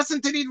got to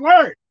listen to these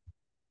words.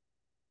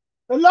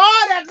 The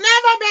Lord has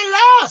never been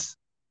lost.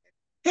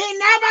 He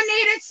never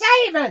needed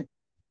saving.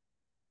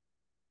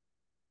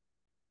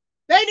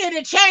 They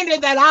needed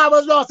changing that I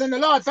was lost and the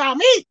Lord found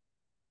me.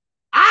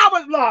 I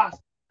was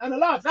lost and the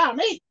Lord found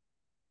me.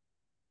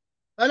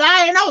 But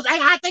I ain't know.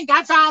 I think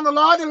I found the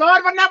Lord. The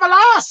Lord was never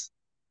lost.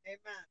 Amen.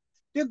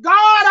 The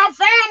God of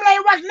family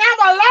was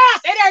never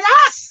lost. It is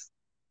us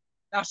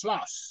that's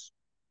lost.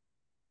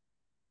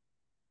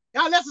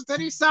 Y'all listen to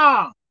these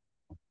songs.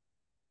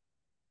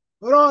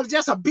 But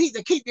just a beat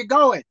to keep you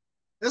going.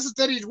 Listen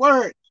to these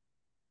words.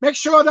 Make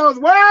sure those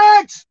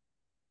words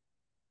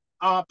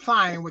are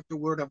applying with the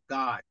word of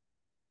God.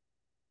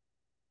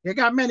 You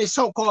got many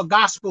so-called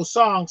gospel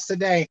songs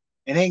today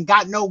and ain't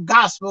got no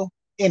gospel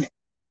in it.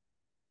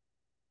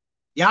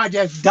 Y'all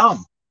just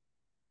dumb.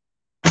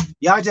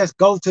 Y'all just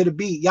go to the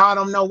beat. Y'all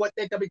don't know what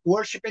they could be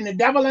worshiping the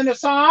devil in the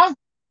song.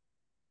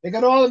 It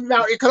could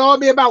all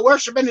be about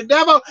worshiping the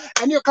devil,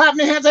 and you're clapping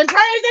your hands and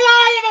praise the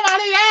Lord,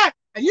 everybody, yeah.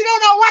 And you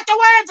don't know what the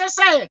words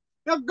are saying.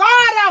 The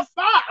God of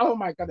oh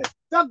my goodness,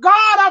 the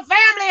God of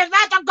family is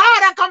not the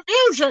God of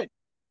confusion.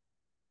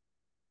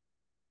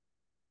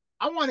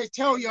 I want to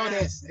tell you all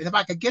this, and if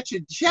I could get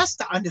you just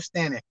to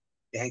understand it,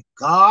 that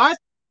God,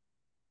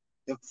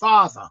 the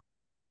Father,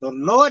 the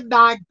Lord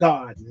thy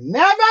God,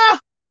 never,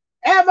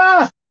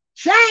 ever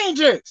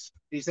changes.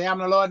 You say, I'm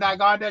the Lord thy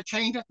God that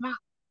changeth not.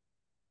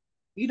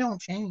 He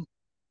don't change.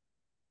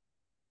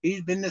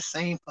 He's been the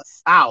same for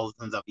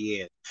thousands of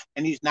years,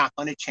 and he's not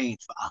going to change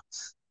for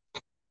us.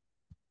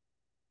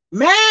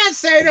 Man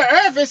say the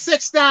earth is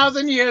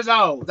 6,000 years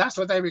old. That's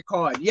what they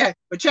record. Yeah,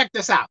 but check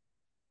this out.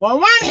 On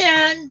one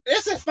hand,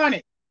 this is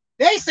funny.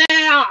 They say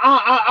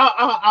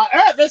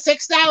earth is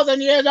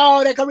 6,000 years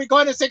old. They can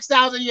record it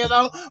 6,000 years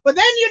old. But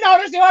then you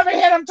notice you ever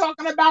hear them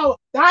talking about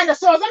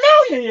dinosaurs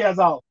 1,000,000 years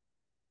old.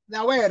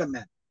 Now, wait a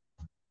minute.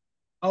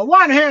 On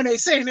one hand, they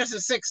say this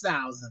is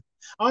 6,000.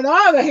 On the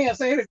other hand,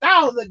 say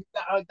 1,000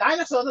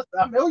 dinosaurs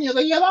are millions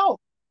of years old.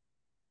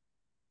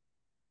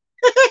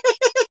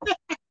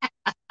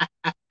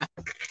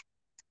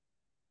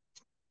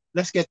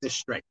 Let's get this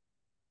straight.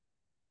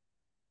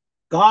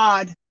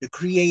 God, the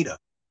creator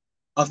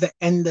of the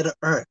end of the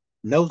earth,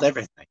 knows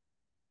everything.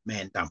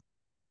 Man dumb.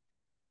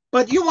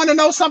 But you want to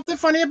know something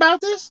funny about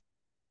this?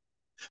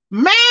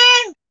 Man,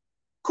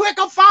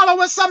 quicker follow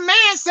what some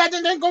man said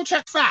and then go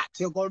check facts.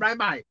 He'll go right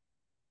by it.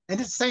 And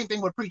it's the same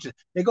thing with preachers.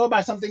 They go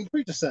by something the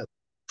preacher says.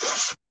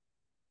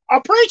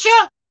 A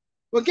preacher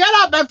will get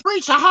up and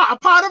preach a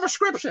part of a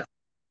scripture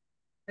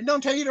and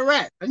don't tell you the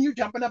rest. And you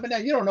jumping up and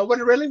down. You don't know what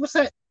it really was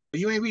said. But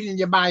you ain't reading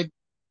your Bible.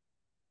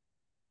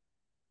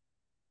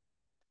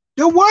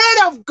 The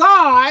word of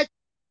God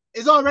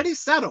is already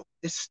settled.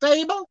 It's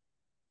stable.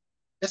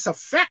 It's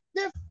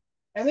effective.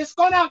 And it's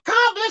going to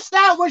accomplish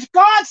that which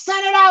God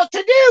sent it out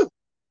to do.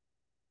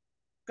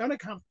 It's going to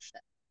accomplish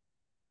that.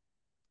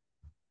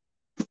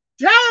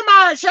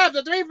 Jeremiah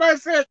chapter 3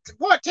 verse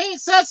 14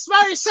 says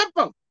very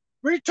simple.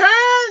 Return,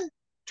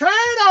 turn,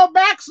 O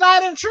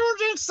backsliding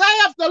children,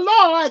 saith the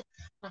Lord,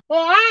 for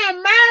I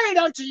am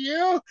married unto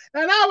you,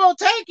 and I will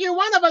take you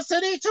one of a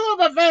city, two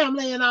of a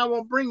family, and I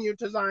will bring you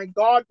to Zion.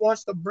 God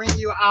wants to bring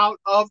you out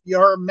of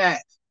your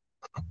mess.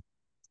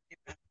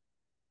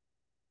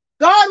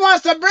 God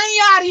wants to bring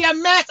you out of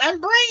your mess and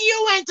bring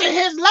you into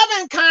his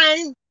loving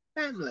kind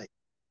family.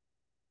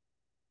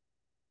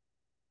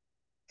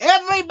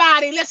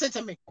 Everybody, listen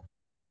to me.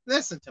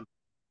 Listen to me.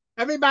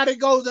 Everybody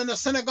goes in the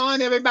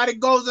synagogue, everybody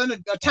goes in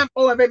the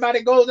temple,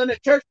 everybody goes in the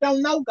church,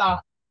 don't know God.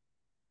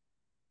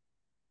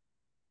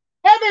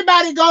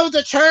 Everybody goes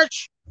to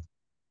church,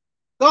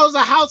 goes to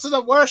houses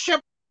of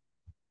worship.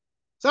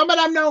 Some of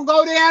them don't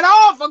go there at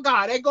all for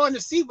God. They're going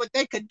to see what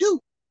they could do,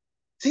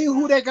 see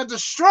who they could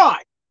destroy,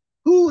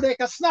 who they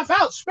could snuff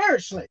out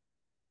spiritually.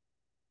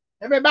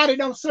 Everybody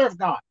don't serve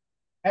God.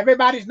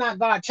 Everybody's not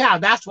God's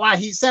child. That's why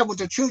he said with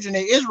the children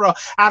of Israel,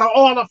 out of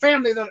all the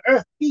families of the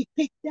earth, he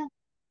picked them.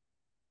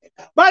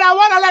 But I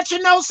want to let you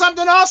know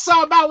something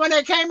also about when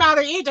they came out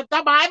of Egypt.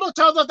 The Bible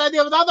tells us that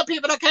there was other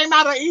people that came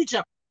out of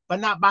Egypt, but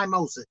not by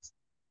Moses.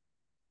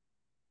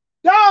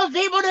 Those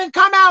people didn't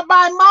come out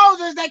by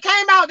Moses. They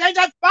came out, they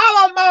just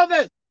followed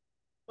Moses.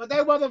 But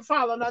they wasn't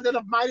following under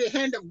the mighty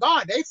hand of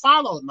God. They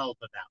followed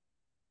Moses out.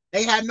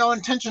 They had no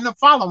intention of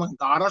following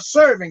God or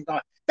serving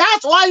God.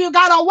 That's why you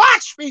got to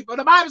watch people.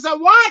 The Bible says,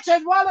 watch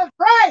as well as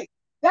pray.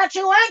 that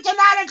you enter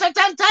not into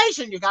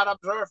temptation. You got to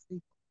observe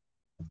people.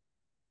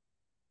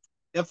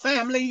 The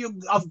family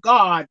of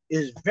God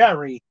is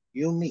very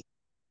unique.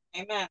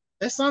 Amen.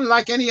 It's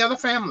unlike any other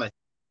family.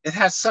 It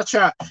has such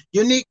a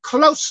unique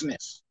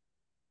closeness.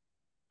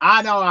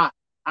 I know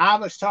I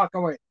was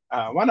talking with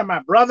one of my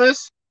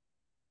brothers,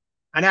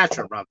 a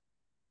natural brother,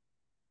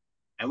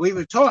 and we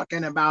were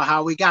talking about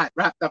how we got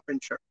wrapped up in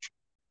church.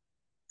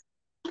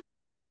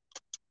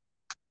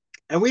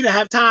 And we didn't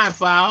have time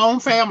for our own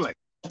family.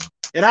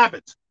 It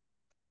happens.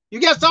 You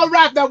get so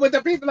wrapped up with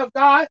the people of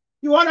God,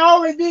 you want to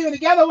always be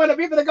together when the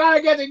people of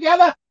God get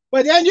together,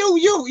 but then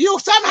you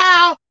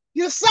somehow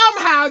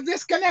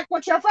disconnect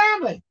with your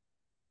family.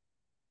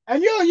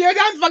 And you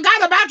done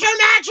forgot about your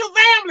natural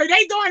family.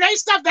 They doing their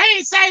stuff, they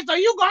ain't saved, so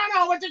you going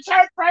on with the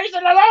church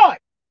praising the Lord.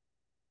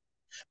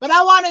 But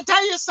I want to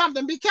tell you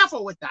something, be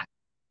careful with that.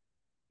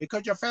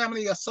 Because your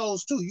family are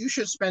souls too. You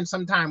should spend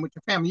some time with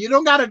your family. You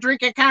don't got to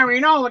drink and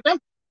carry on with them.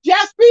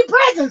 Just be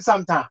present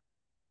sometime.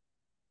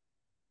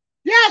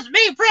 Just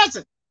be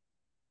present.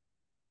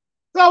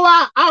 So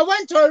I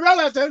went to a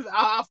relative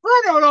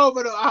funeral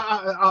over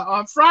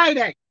on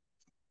Friday.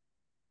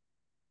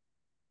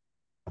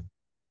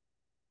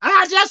 And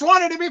I just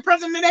wanted to be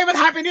present and they were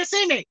happy to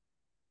see me.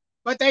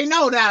 But they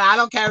know that I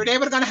don't care. They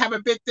were going to have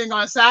a big thing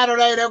on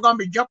Saturday. They were going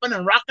to be jumping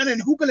and rocking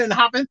and hooping and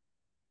hopping.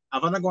 I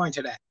wasn't going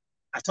to that.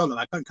 I told them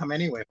I couldn't come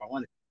anyway if I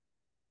wanted.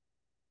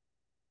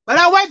 But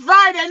I went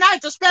Friday night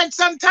to spend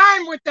some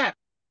time with them,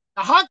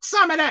 to hug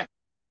some of them,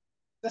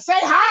 to say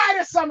hi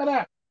to some of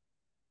them.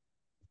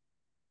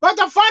 But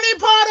the funny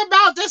part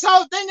about this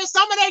whole thing is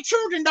some of their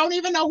children don't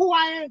even know who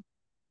I am.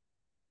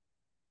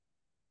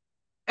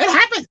 It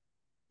happened.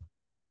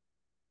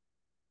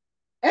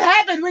 It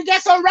happened. We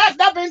get so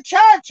wrapped up in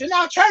church, in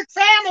our church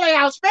family,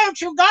 our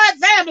spiritual God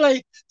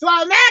family, to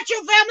our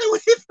natural family.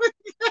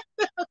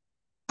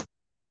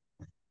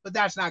 But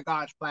that's not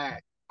God's plan.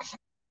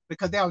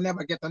 Because they'll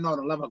never get to know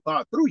the love of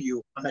God through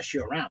you unless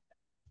you're around them.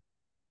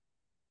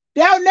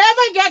 They'll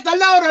never get to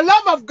know the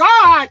love of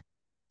God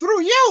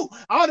through you.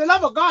 Oh, the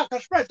love of God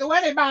can spread through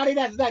anybody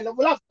that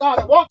loves God,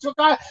 that walks with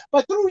God,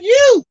 but through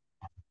you.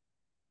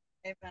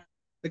 Amen.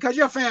 Because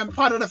you're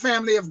part of the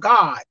family of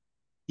God.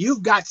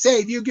 You've got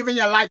saved. You've given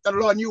your life to the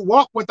Lord and you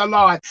walk with the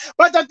Lord.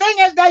 But the thing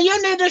is that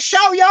you need to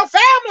show your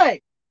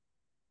family.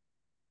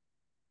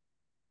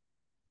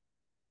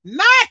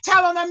 Not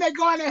telling them they're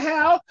going to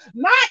hell.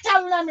 Not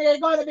telling them they're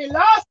going to be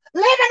lost.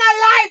 Living a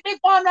life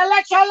before them to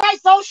let your light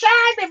so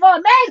shine before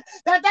men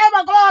that they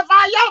will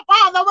glorify your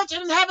Father which is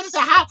in heaven. And say,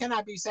 how can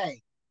I be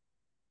saved?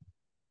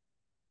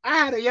 I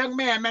had a young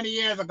man many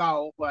years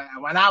ago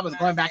when I was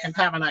going back in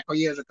Tabernacle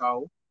years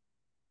ago.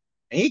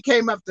 And he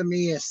came up to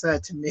me and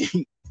said to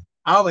me,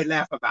 I always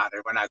laugh about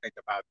it when I think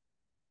about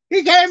it.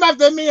 He came up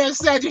to me and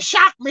said, it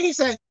shocked me. He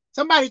said,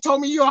 somebody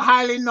told me you're a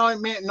highly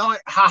anointed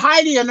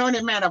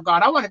man of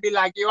God. I want to be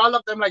like you. I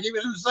looked at him like he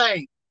was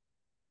insane.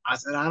 I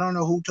said, I don't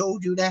know who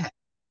told you that.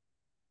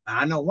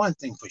 I know one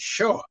thing for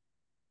sure.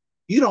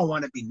 You don't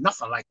want to be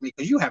nothing like me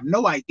because you have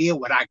no idea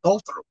what I go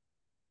through.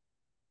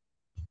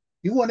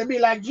 You want to be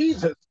like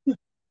Jesus.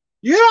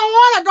 You don't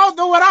want to go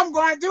through what I'm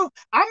going through.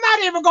 I'm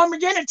not even going to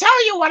begin to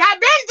tell you what I've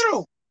been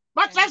through,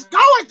 much less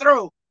going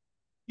through.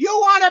 You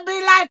want to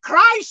be like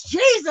Christ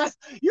Jesus.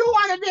 You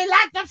want to be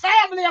like the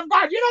family of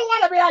God. You don't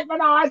want to be like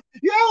Bernard.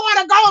 You don't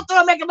want to go through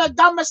and make the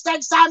dumb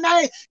mistakes I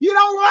made. You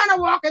don't want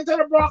to walk into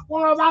the broke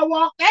world I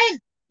walked in.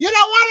 You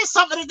don't want to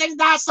suffer the things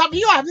I suffer.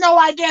 You have no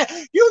idea.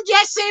 You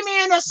just see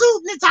me in a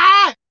suit and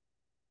tie.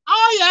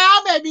 Oh, yeah,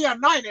 I may be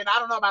anointed. I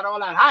don't know about all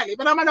that highly,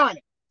 but I'm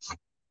anointed.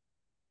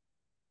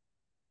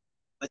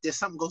 But there's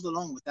something goes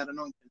along with that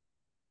anointing.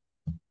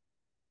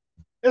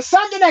 There's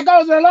something that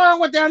goes along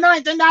with the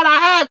anointing that I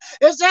have.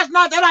 It's just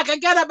not that I can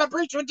get up and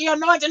preach with the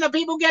anointing and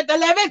people get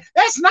delivered.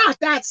 It's not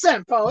that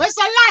simple. It's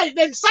a life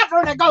and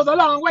suffering that goes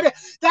along with it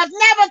that's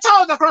never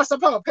told across the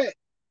pulpit.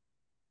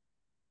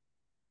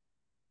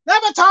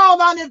 Never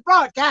told on this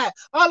broadcast.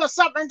 All the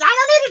sufferings. I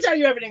don't need to tell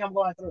you everything I'm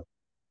going through.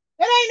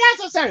 It ain't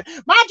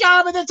necessary. My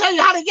job is to tell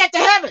you how to get to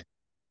heaven.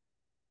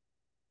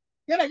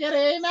 Can I get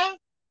an amen?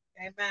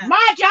 Amen.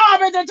 My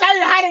job is to tell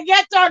you how to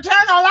get to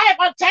eternal life,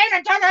 obtain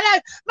eternal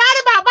life. But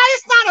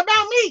it's not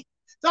about me.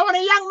 So when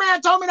a young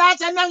man told me that, I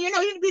said, no, you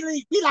need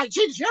to be like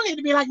Jesus. You don't need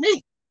to be like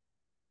me.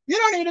 You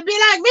don't need to be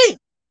like me.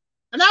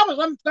 And that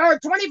was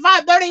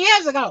 25, 30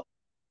 years ago.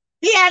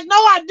 He has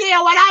no idea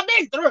what I've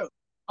been through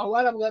or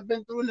what I've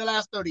been through in the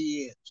last 30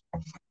 years.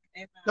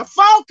 Amen. The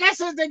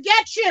focus is to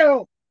get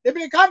you to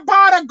become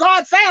part of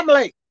God's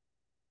family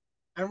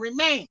and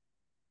remain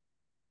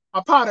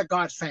a part of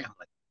God's family.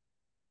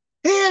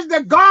 He is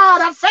the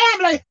God of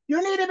family.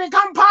 You need to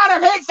become part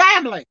of his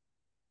family.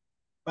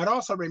 But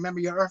also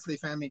remember your earthly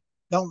family.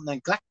 Don't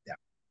neglect them.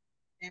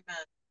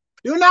 Amen.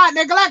 Do not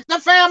neglect the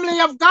family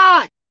of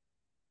God.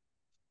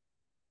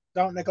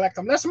 Don't neglect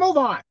them. Let's move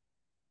on.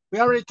 We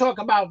already talked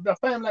about the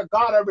family of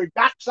God, every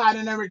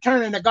backsliding and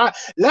returning to God.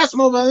 Let's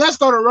move on. Let's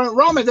go to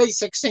Romans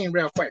 8:16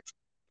 real quick.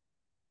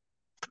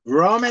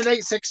 Romans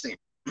 8:16.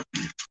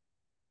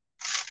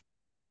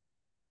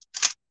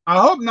 I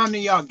hope none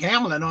of y'all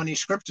gambling on these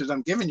scriptures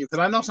I'm giving you,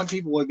 because I know some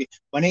people will be,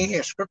 when they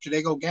hear scripture,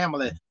 they go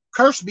gambling.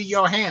 Curse be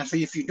your hands for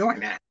if you're doing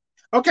that.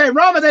 Okay,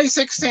 Romans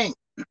 8:16.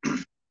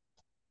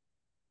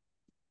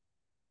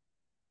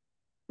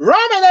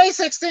 Romans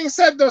 8:16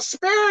 said, the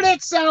Spirit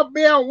itself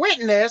bear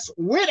witness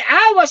with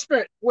our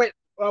spirit, with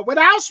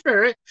our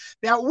spirit,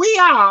 that we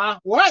are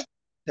what?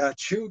 The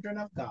children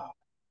of God.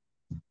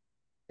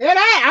 And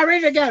I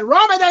read it again.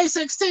 Romans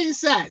 8:16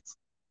 says,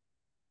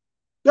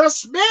 the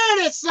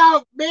Spirit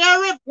itself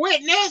beareth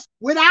witness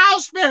with our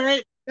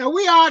spirit that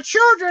we are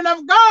children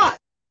of God.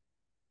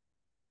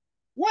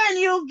 When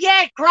you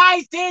get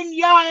Christ in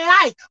your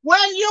life,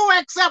 when you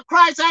accept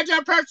Christ as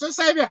your personal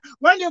Savior,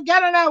 when you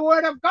get in that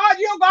Word of God,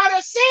 you're going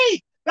to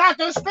see that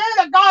the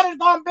Spirit of God is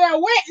going to bear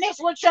witness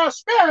with your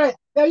spirit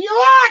that you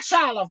are a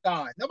child of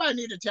God. Nobody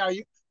need to tell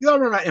you. You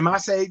don't remember, am I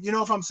saved? You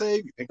know if I'm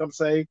saved? You think I'm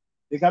saved?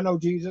 Think I know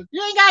Jesus?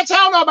 You ain't got to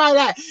tell nobody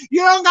that.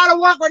 You don't got to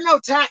walk with no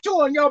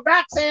tattoo on your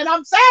back saying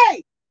I'm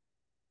saved.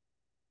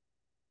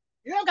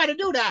 You don't got to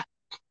do that.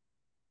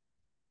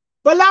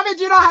 Beloved,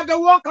 you don't have to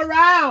walk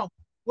around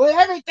with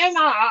everything,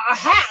 a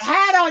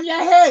hat on your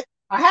head.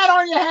 A hat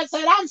on your head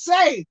said, I'm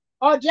saved.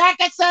 Or a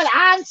jacket said,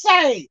 I'm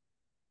saved.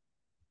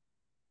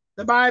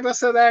 The Bible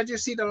says, as you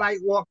see the light,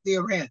 walk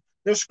therein.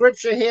 The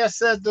scripture here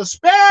says, the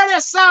Spirit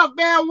itself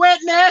bear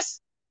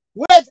witness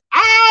with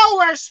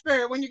our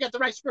spirit. When you get the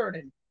right spirit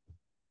in you.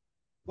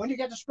 When you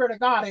get the Spirit of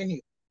God in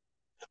you.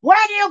 When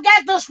you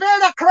get the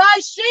Spirit of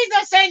Christ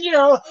Jesus in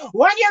you,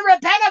 when you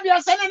repent of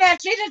your sin and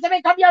ask Jesus to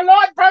become your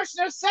Lord,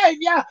 personal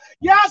Savior,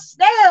 your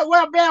spirit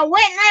will bear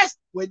witness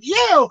with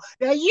you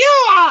that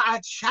you are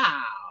a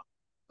child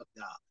of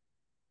God.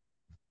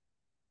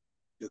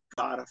 The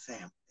God of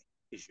family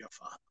is your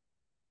Father.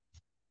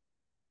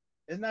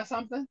 Isn't that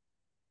something?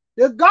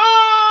 The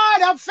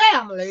God of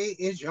family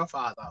is your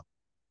Father.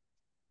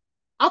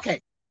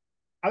 Okay,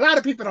 a lot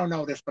of people don't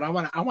know this, but I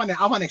want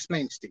to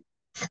explain this to you.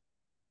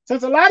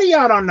 Since a lot of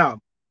y'all don't know,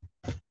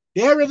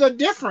 there is a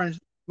difference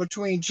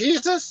between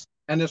Jesus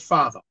and his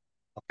Father.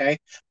 Okay?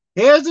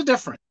 Here's the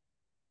difference.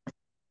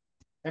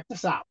 Check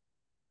this out.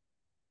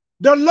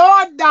 The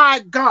Lord thy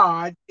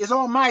God is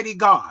Almighty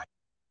God.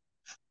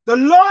 The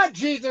Lord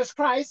Jesus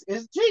Christ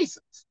is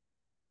Jesus.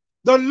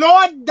 The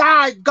Lord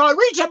thy God,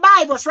 read your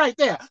Bibles right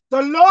there.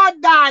 The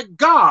Lord thy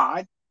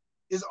God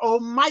is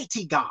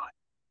Almighty God.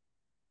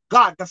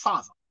 God the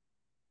Father.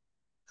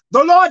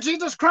 The Lord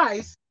Jesus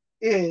Christ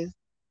is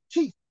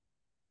Jesus,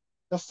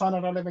 the Son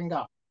of the living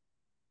God.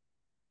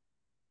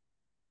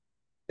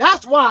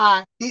 That's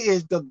why he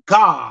is the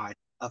God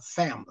of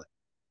family.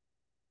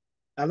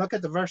 Now look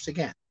at the verse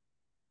again.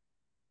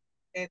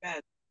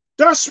 Amen.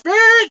 The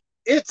Spirit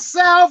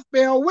itself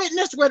bear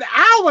witness with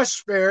our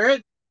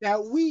spirit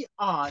that we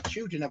are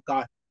children of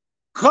God.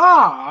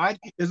 God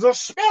is a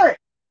spirit.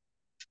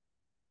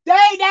 They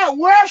that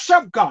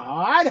worship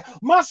God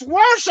must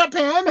worship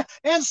him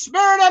in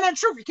spirit and in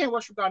truth. You can't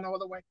worship God no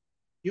other way.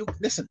 You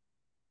listen.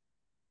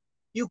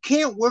 You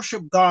can't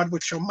worship God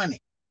with your money.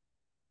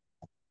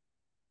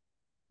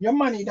 Your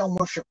money don't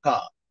worship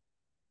God.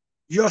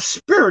 Your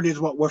spirit is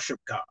what worship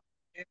God.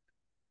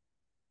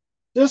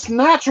 This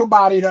natural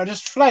body,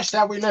 this flesh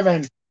that we live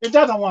in, it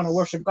doesn't want to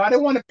worship God.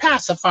 It want to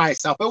pacify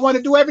itself. It want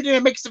to do everything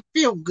that makes it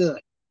feel good,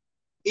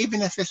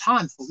 even if it's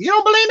harmful. You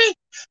don't believe me?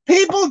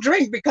 People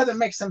drink because it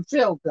makes them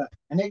feel good,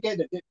 and they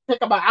pick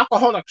up an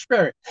alcoholic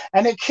spirit,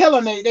 and they're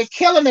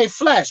killing their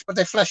flesh, but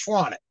their flesh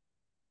want it.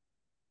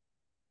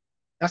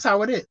 That's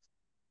how it is.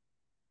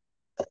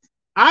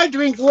 I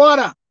drink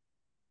water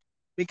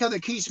because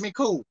it keeps me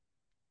cool,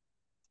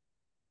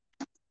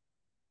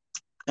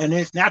 and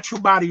this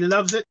natural body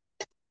loves it.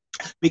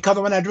 Because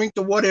when I drink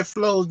the water, it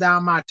flows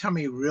down my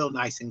tummy real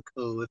nice and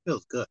cool. It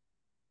feels good.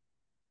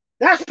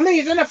 That's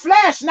pleasing the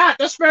flesh, not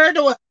the spirit.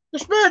 The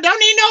spirit don't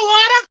need no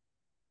water.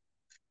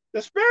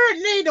 The spirit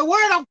need the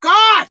word of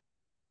God.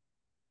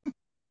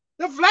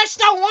 The flesh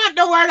don't want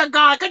the word of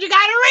God because you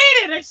got to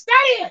read it and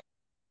study it.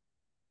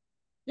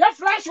 Your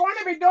flesh want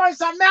to be doing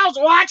something else,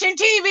 watching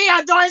TV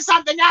or doing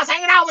something else,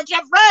 hanging out with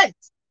your friends.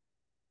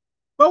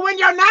 But when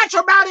your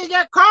natural body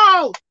get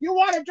cold, you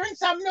want to drink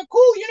something to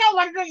cool. You don't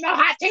want to drink no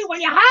hot tea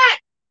when you're hot.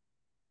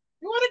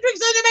 You want to drink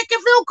something to make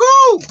you feel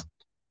cool.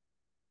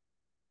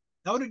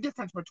 Know the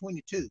difference between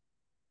the two.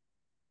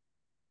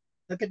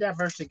 Look at that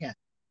verse again.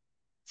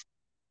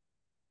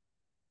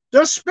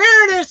 The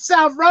Spirit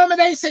itself, Romans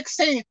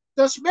 8:16,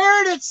 the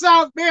Spirit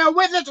itself bear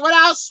witness with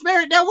our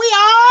spirit that we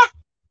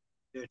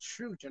are the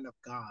children of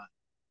God.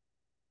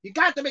 You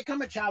got to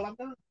become a child of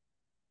God.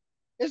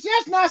 It's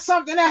just not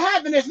something that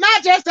happens. It's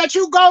not just that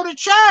you go to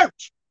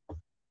church.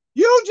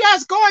 You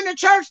just going to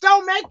church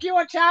don't make you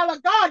a child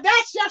of God.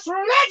 That's just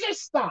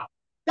religious stuff.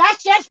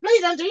 That's just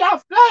pleasing to your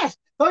flesh.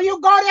 So you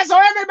go there so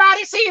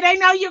everybody see you. They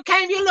know you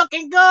came, you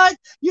looking good.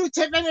 You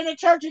tipping in the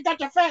church, you got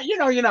your fan. You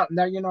know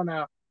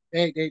now.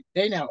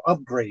 They now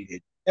upgraded.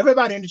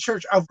 Everybody in the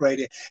church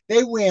upgraded.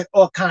 They wear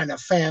all kind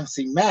of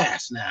fancy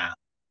masks now.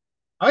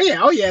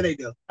 Oh yeah, they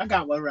do. I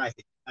got one right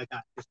here. I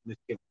got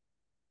this.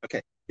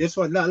 Okay. This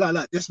one,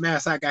 look, this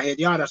mask I got here.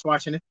 Y'all that's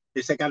watching it,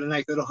 they say got a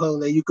nice little hole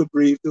there you could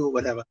breathe through or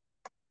whatever.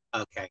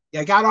 Okay.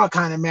 Yeah, got all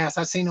kind of masks.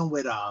 I seen them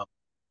with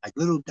like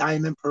little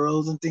diamond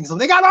pearls and things. So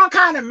they got all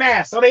kind of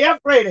masks. So they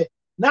upgraded.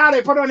 Now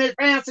they put on their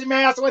fancy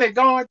masks when they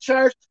go in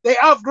church. They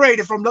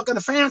upgraded from looking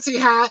a fancy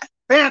hat,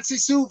 fancy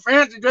suit,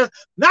 fancy dress.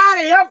 Now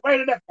they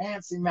upgraded a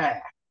fancy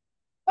mask.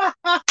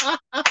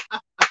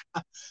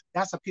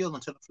 That's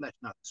appealing to the flesh,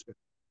 not the spirit.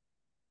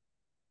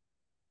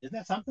 Isn't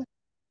that something?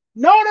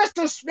 Notice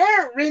the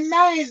spirit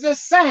remains the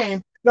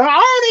same. The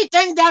only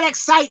thing that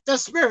excites the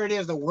spirit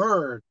is the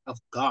word of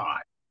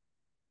God.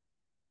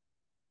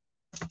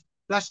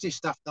 Fleshy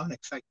stuff don't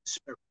excite the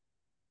spirit.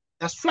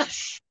 That's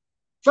flesh.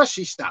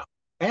 Fleshy stuff.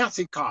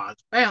 Fancy cars,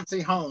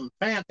 fancy homes,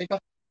 fancy cars.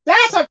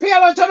 That's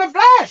appealing to the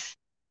flesh.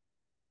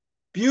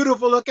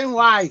 Beautiful looking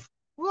wife.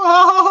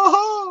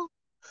 Whoa!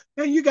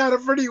 And you got a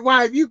pretty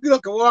wife. You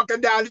look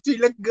walking down the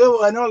street, look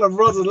good, and all the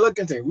brothers look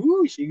and say,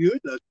 "Ooh, she good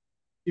looking.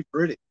 She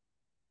pretty."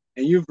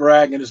 And you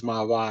bragging, "It's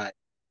my wife."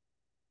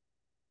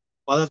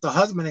 Well, if the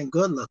husband ain't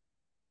good looking,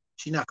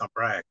 she's not gonna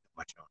brag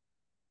much on it.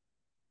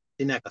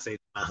 She's not gonna say,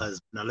 "My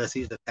husband," unless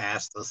he's the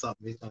pastor or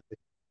something. He's gonna say,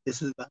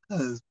 "This is my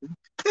husband."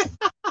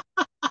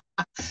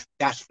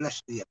 That's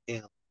fleshly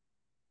appeal.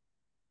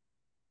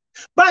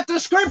 But the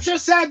scripture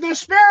said the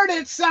spirit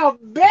itself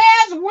bears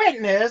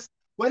witness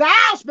with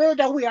our spirit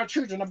that we are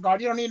children of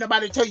God. You don't need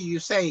nobody to tell you you're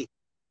saved.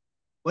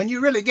 When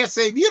you really get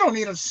saved, you don't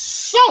need a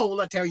soul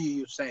to tell you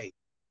you're saved.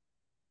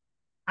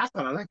 That's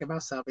what I like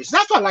about salvation.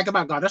 That's what I like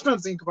about God. That's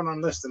another thing to put on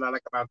the list that I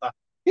like about God.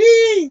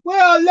 He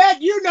will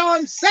let you know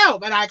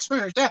himself, and I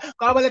experienced that.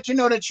 God will let you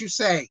know that you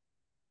say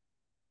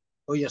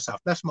for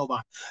yourself. Let's move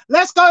on.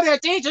 Let's go to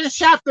Ephesians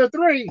chapter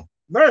 3,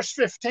 verse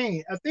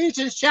 15.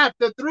 Ephesians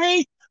chapter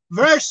 3,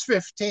 verse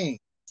 15.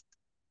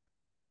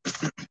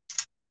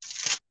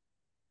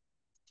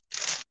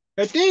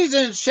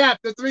 Ephesians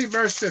chapter 3,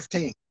 verse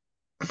 15.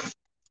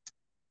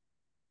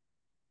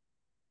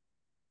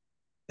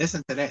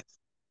 Listen to this.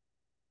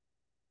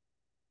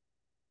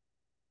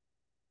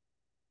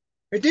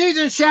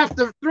 Ephesians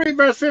chapter 3,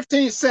 verse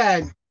 15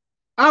 said,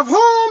 of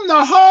whom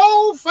the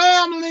whole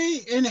family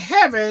in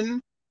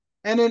heaven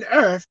and in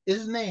earth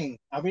is named.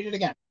 I'll read it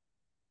again.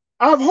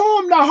 Of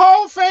whom the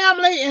whole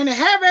family in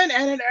heaven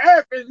and in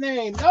earth is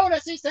named.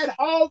 Notice he said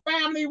whole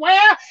family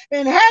where?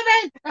 In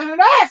heaven and in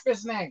earth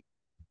is named.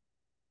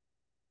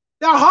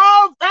 The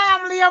whole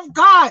family of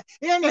God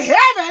in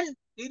heaven.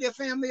 See the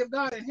family of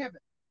God in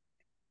heaven.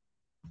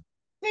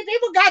 See,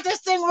 people got this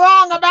thing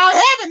wrong about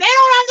heaven. They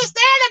don't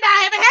understand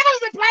about heaven. Heaven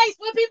is the place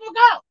where people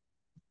go.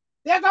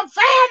 There's a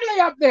family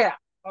up there.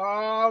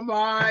 Oh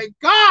my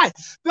God.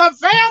 The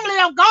family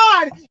of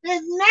God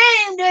is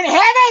named in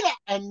heaven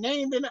and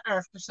named in the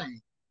earth the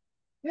same.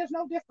 There's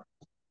no difference.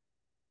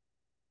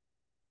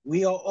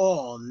 We are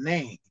all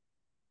named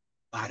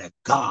by the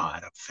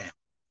God of family.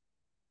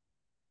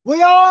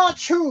 We are all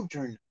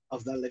children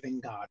of the living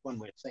God, one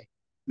way to say.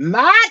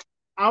 Not,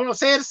 I'm going to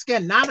say it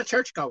again, not a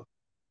churchgoer.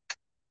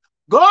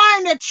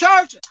 Going to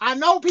church, I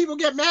know people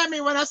get mad at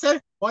me when I say,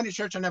 going to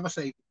church will never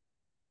save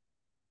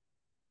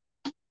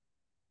you.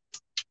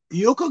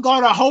 You could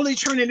go to Holy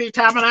Trinity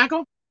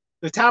Tabernacle,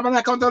 the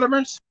Tabernacle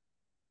Deliverance,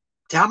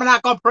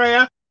 Tabernacle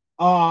Prayer,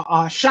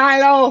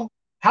 Shiloh,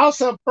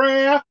 House of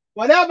Prayer,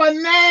 whatever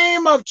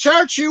name of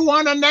church you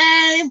want to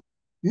name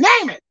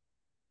it.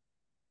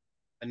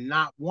 And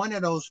not one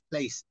of those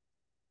places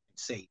can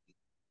save you.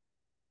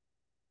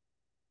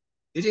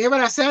 Did you hear what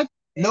I said?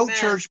 No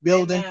church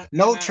building,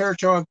 no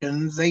church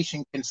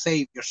organization can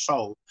save your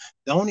soul.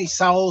 The only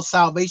soul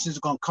salvation is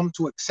going to come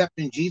to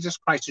accepting Jesus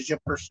Christ as your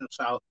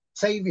personal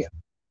Savior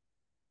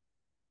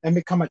and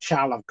become a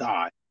child of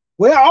God.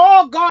 We're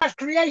all God's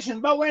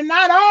creation, but we're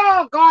not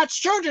all God's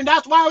children.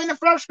 That's why in the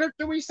first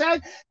scripture we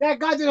said that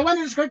God, in one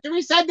of the scripture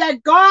we said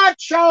that God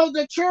chose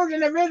the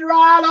children of Israel,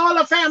 all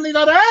the families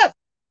of the earth.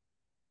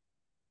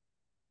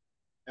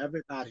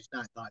 Everybody's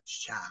not God's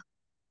child.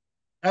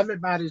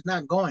 Everybody's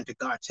not going to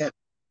God's heaven.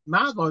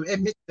 Might as well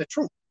admit the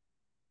truth.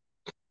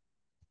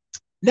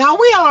 Now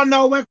we all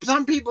know when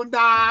some people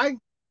die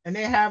and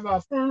they have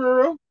a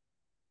funeral,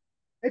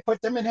 they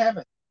put them in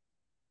heaven.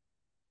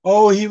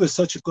 Oh, he was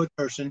such a good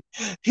person.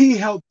 He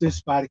helped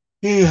this body.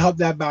 He helped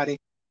that body.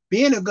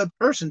 Being a good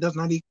person does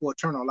not equal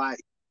eternal life.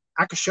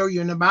 I can show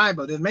you in the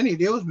Bible. There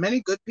was many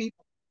good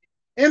people.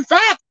 In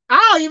fact,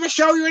 I'll even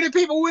show you any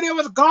people where there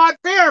was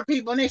God-fearing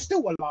people and they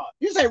still were lost.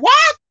 You say,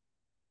 what?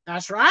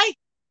 That's right.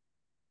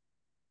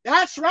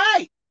 That's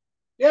right.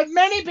 There's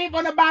many people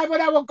in the Bible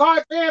that were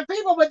God-fearing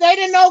people, but they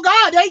didn't know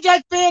God. They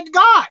just feared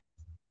God.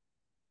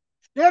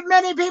 There's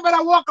many people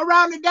that walk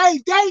around today.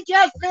 They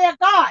just fear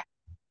God.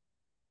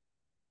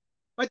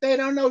 But they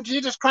don't know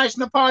Jesus Christ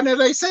and the pardon of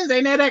their sins.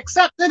 They never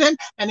accepted him,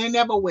 and they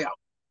never will.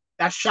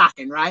 That's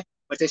shocking, right?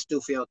 But they still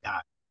fear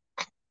God.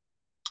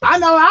 I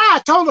know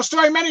I told a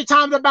story many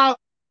times about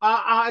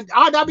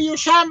R.W.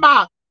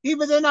 Shambach. He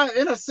was in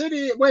a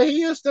city where he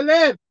used to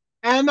live,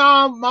 and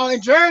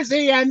in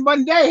Jersey, and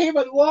one day he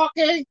was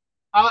walking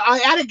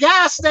at a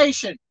gas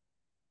station,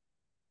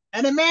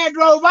 and a man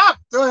drove up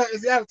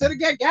to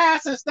get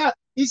gas and stuff,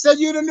 He said,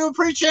 you the new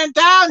preacher in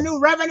town, new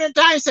reverend in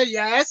town? He said,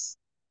 yes.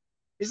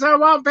 He said,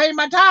 well, I'm paying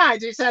my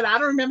tithes. He said, I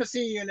don't remember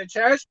seeing you in the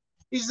church.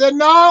 He said,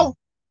 no.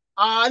 No,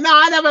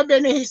 I never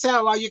been there. He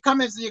said, well, you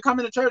coming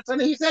to church?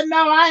 And he said,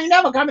 no, I ain't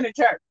never coming to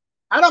church.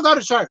 I don't go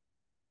to church.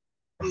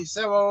 He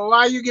said, well, why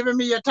are you giving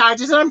me your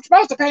tithes? He said, I'm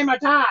supposed to pay my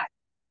tithe.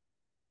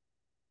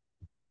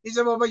 He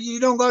said, well, but you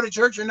don't go to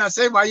church. You're not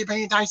saved. Why are you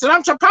paying tithes? He said,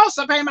 I'm supposed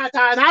to pay my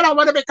tithe. I don't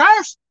want to be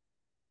cursed.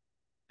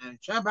 And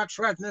Shabbat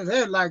scratching his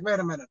head like, wait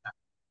a minute now.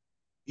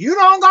 You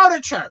don't go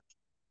to church.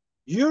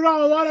 You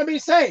don't want to be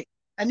saved.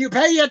 And you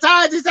pay your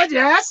tithes? He said,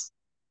 yes.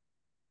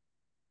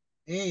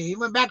 He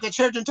went back to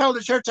church and told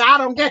the church, I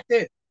don't get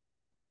this.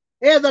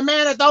 Here's a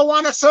man that don't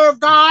want to serve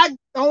God,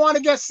 don't want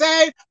to get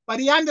saved, but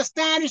he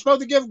understands he's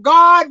supposed to give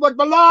God what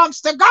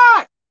belongs to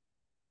God.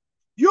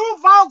 You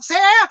folks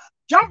here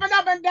jumping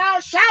up and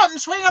down, shouting,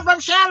 swinging from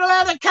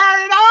chandelier and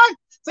carrying on,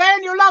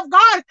 saying you love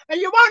God,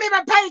 and you won't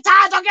even pay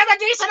tithes or give a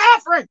decent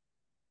offering.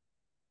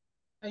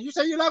 And you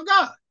say you love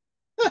God.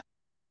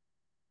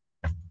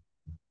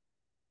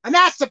 And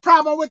that's the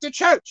problem with the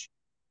church.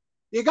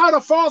 You go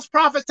to false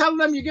prophets telling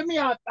them, you give me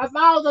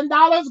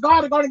 $1,000,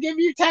 God is going to give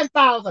you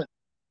 10,000.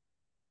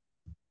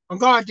 And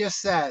God just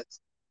says,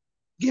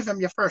 give him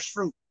your first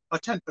fruit or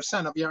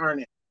 10% of your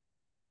earning.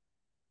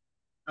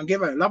 And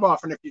give a love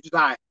offering if you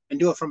desire, and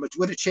do it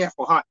with a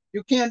cheerful heart.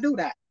 You can't do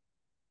that.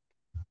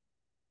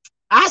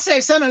 I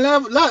say send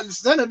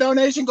a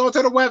donation, go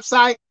to the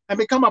website and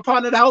become a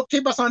partner to help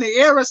keep us on the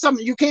air or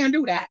something. You can't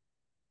do that.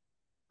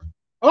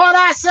 All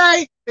I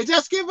say is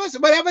just give us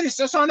whatever it's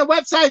just on the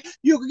website.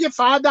 You could give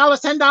 $5,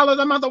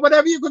 $10 a month, or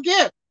whatever you could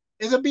give.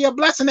 It'll be a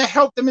blessing to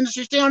help the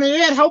ministry stay on the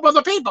air and help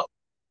other people.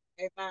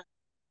 Amen.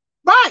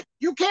 But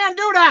you can't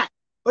do that.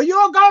 But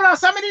you'll go to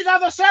some of these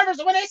other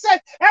services when they say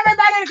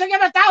everybody can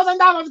give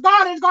 $1,000,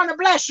 God is going to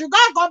bless you.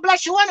 God's going to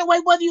bless you anyway,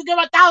 whether you give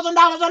 $1,000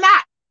 or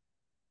not.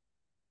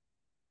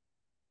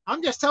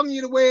 I'm just telling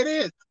you the way it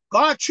is.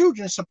 God's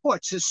children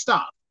supports his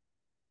stuff.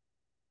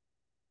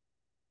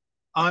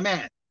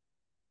 Amen.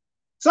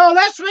 So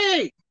let's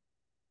read.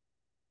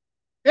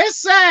 It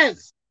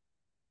says,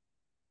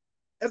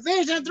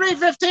 Ephesians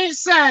 3:15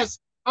 says,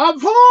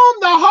 of whom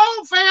the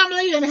whole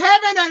family in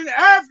heaven and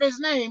earth is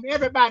named.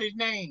 Everybody's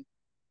name.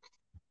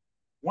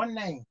 One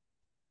name.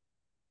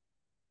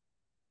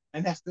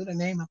 And that's through the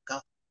name of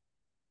God.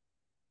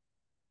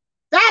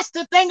 That's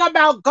the thing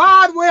about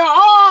God. We're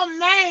all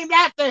named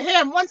after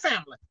him. One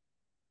family.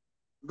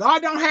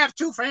 God don't have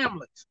two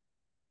families.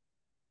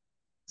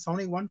 It's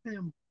only one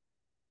family.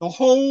 The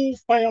whole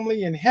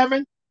family in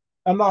heaven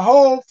and the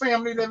whole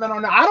family living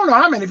on earth. I don't know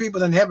how many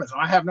people in heaven, so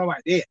I have no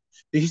idea.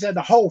 He said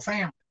the whole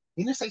family.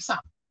 He didn't say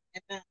something.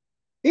 Amen.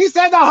 He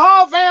said the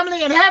whole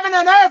family in heaven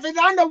and earth is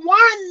under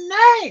one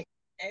name.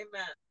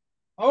 Amen.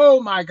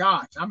 Oh my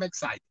gosh, I'm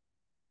excited.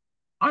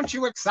 Aren't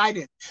you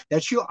excited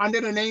that you're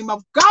under the name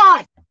of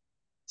God?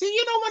 See,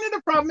 you know, one of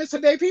the problems is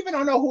today, people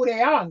don't know who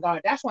they are in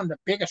God. That's one of the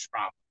biggest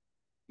problems.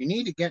 You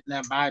need to get in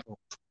that Bible.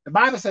 The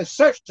Bible says,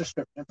 search the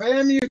scripture. For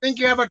them you think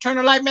you have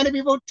eternal life, many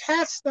people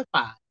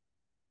testify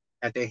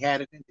that they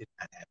had it and did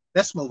not have it.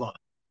 Let's move on.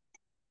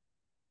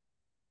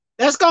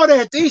 Let's go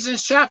to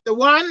Ephesians chapter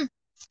 1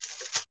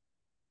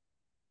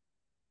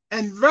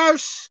 and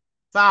verse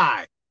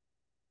 5.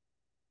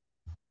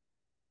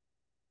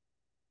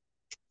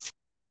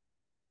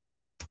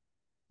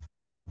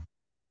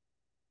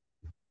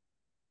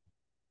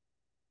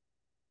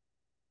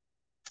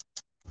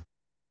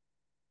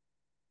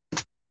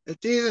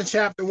 Ephesians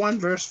chapter 1,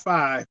 verse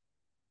 5.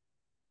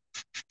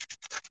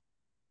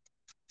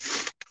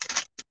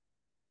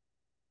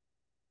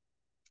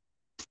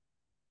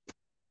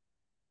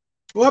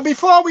 Well,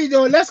 before we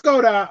do it, let's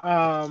go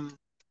to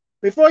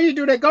before you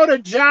do that, go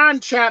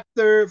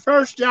to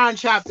First John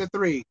chapter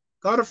 3.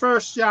 Go to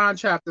First John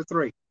chapter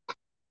 3.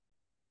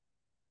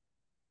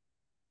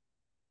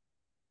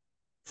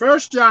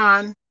 First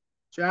John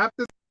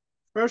chapter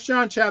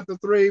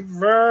 3,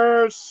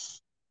 verse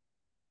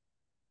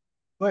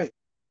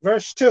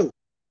 2.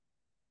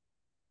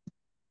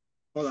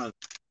 Hold on.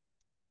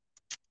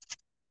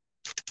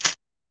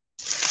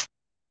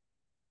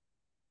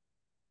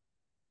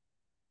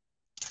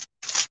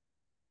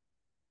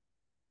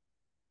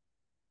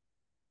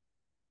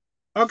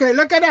 Okay,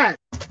 look at that.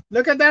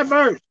 Look at that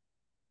verse.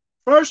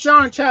 First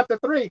John chapter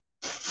 3,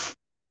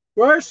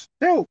 verse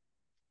 2.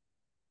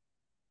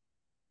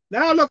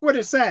 Now look what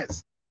it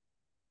says.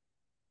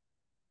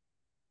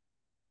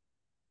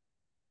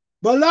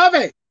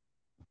 Beloved,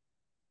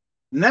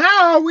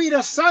 now are we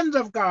the sons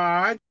of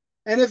God,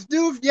 and if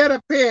doth yet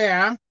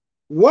appear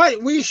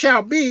what we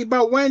shall be,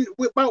 but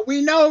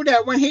we know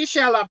that when he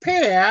shall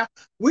appear,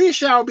 we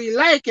shall be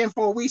like him,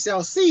 for we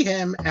shall see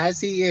him as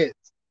he is.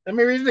 Let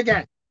me read it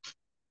again.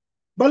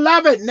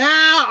 Beloved,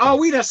 now are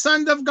we the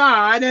sons of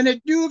God, and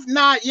it doth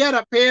not yet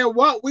appear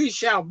what we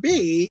shall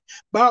be,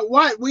 but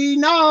we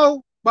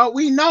know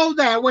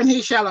that when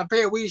he shall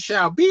appear, we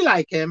shall be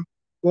like him,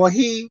 for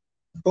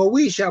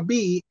we shall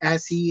be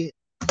as he is.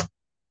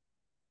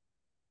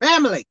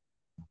 Family,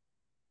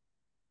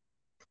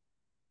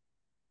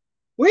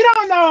 we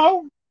don't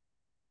know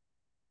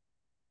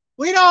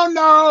We don't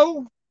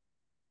know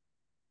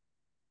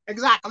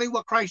exactly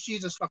what Christ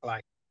Jesus looked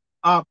like,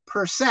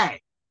 per se.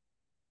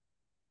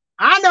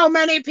 I know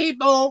many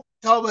people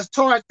was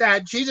taught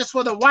that Jesus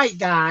was a white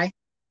guy.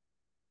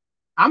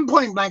 I'm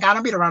point blank. I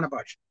don't beat around the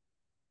bush.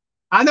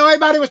 I know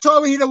everybody was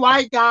told he's a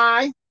white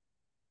guy.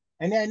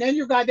 And then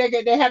you got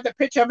they have the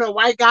picture of the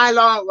white guy,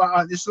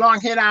 this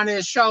long hair on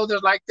his shoulders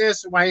like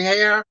this, white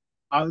hair,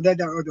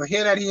 the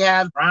hair that he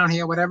has, brown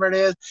hair, whatever it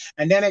is.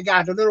 And then it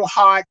got the little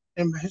heart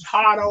and his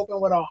heart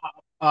open with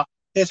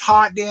his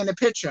heart there in the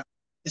picture.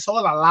 It's all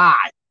a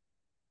lie.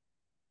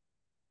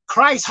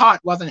 Christ's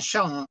heart wasn't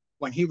shown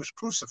when he was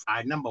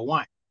crucified, number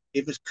one.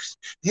 It was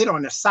hit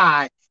on the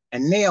side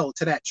and nailed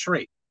to that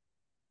tree.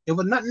 It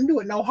was nothing to do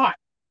with no heart.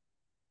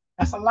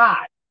 That's a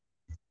lie.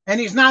 And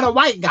he's not a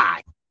white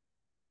guy.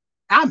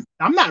 I'm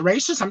not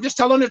racist. I'm just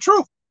telling the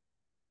truth.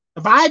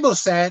 The Bible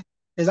said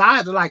his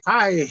eyes are like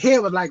fire, his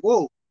hair was like,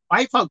 whoa,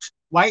 white folks,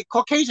 white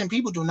Caucasian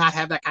people do not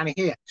have that kind of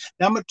hair.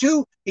 Number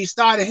two, his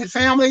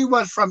family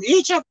was from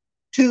Egypt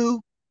to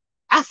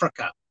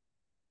Africa.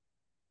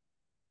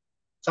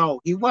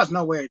 So he was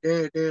nowhere.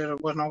 There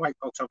was no white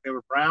folks up there.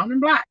 Were brown and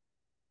black.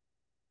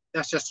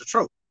 That's just the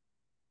truth.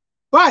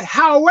 But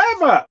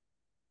however,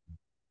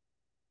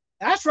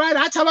 that's right.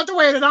 I tell it the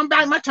way that I'm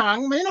back my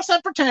tongue. I'm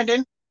innocent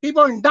pretending.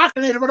 People are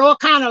indoctrinated with all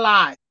kind of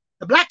lies.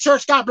 The black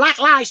church got black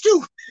lies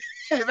too.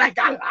 They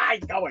got lies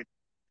going.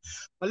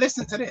 But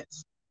listen to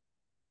this.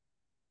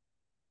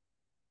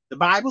 The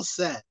Bible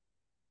said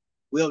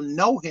we'll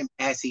know him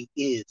as he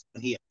is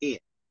when he appears.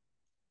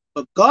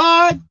 But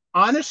God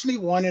honestly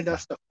wanted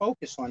us to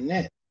focus on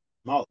this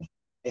most,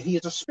 that he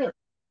is a spirit.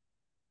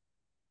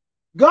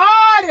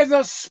 God is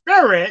a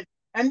spirit,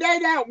 and they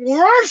that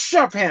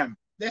worship him.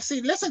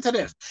 Listen to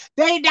this.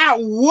 They that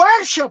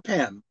worship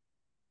him.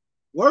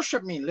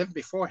 Worship means live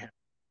before him,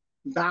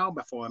 bow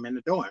before him, and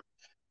adore him.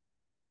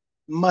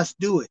 Must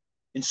do it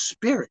in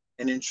spirit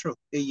and in truth.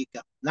 There you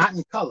go. Not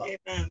in color.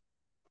 Amen.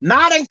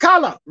 Not in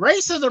color.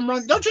 Racism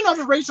runs. Don't you know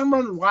that racism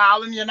runs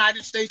wild in the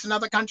United States and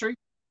other countries?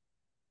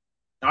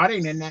 God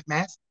ain't in that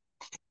mess.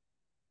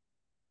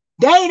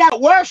 They that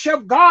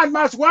worship God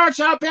must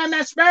worship him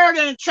in spirit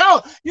and in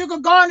truth. You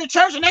could go into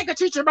church and they could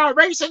teach you about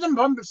racism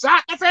from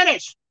start to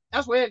finish.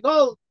 That's where it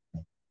goes.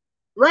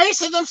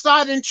 Racism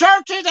started in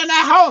churches and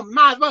at home.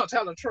 Might as well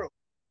tell the truth.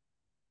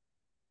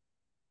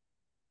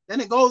 Then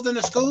it goes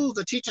into schools.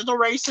 The teachers are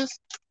racist.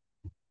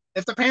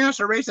 If the parents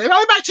are racist,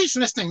 everybody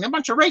teaching this thing. There are a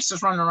bunch of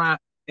racists running around.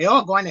 They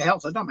all going to hell,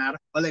 so it don't matter.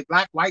 Whether they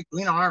black, white,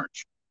 green, or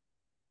orange.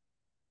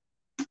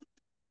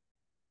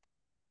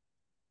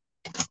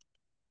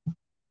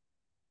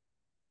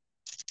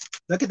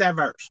 Look at that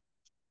verse.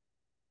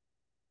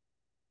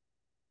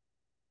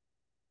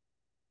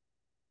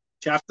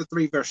 Chapter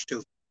 3, verse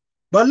 2.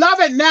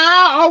 Beloved,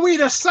 now are we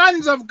the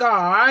sons of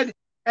God,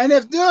 and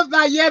if does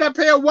not yet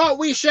appear what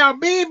we shall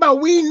be,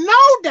 but we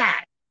know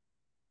that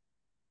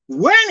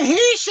when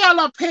he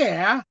shall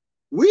appear,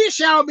 we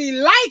shall be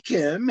like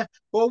him,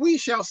 for we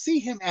shall see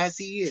him as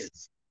he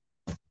is.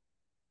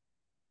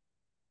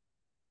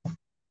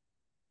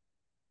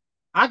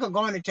 I could go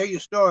on and tell you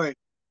a story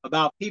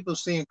about people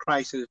seeing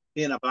Christ as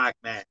being a black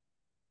man,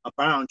 a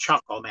brown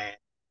charcoal man.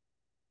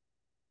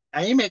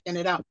 I ain't making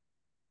it up.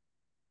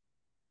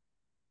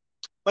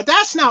 But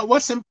that's not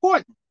what's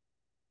important.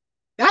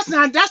 That's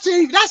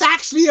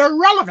actually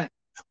irrelevant.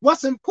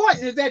 What's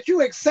important is that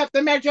you accept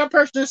him as your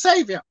personal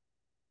savior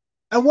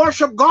and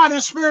worship God in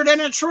spirit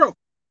and in truth.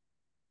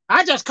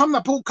 I just come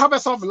to pull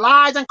covers off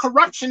lies and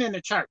corruption in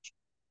the church.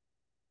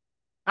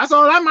 That's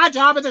all. My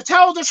job is to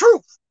tell the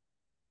truth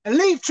and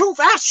leave truth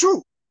as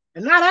truth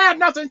and not add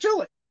nothing to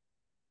it.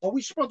 But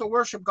we're supposed to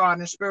worship God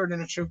in spirit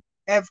and in truth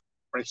every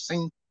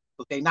single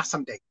day, not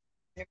someday.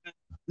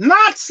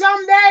 Not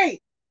someday.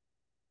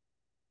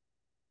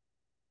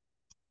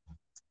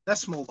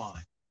 Let's move on.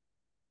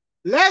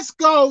 Let's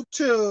go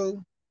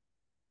to,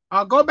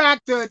 I'll go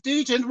back to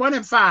Ephesians 1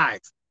 and 5.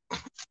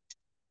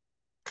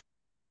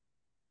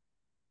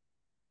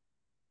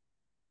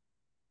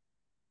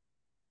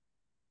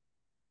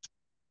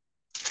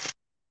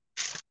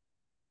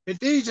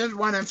 Ephesians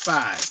 1 and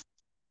 5.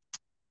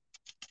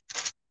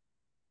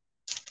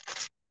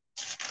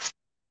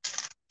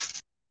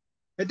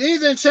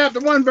 Ephesians chapter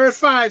 1, verse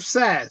 5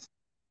 says,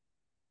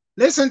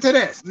 listen to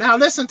this. Now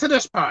listen to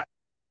this part.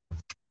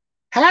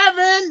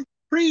 Having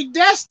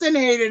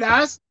predestinated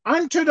us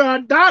unto the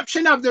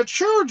adoption of the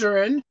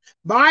children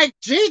by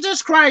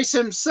Jesus Christ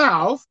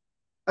himself,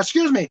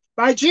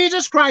 by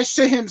Jesus Christ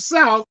to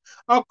himself,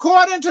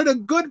 according to the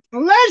good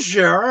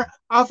pleasure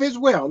of his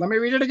will. Let me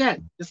read it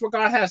again. This is what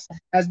God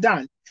has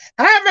done.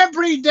 Having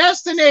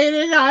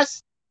predestinated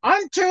us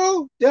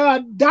unto the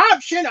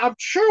adoption of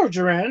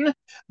children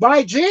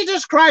by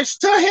Jesus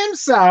Christ to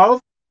himself,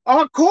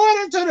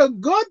 according to the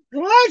good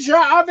pleasure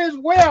of his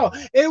will.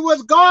 It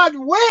was God's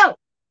will.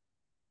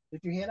 Did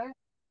you hear that?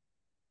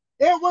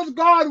 It was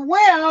God's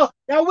will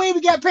that we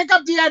would pick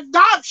up the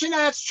adoption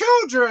as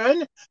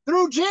children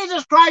through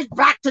Jesus Christ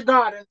back to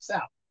God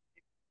himself.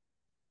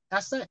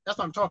 That's it. That's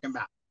what I'm talking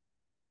about.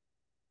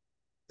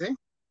 See?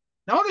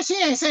 Notice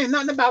he ain't saying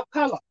nothing about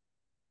color.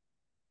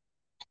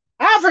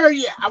 heard,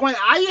 yeah,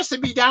 I used to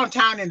be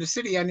downtown in the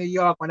city of New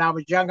York when I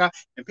was younger,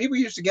 and people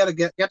used to get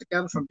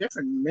together from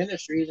different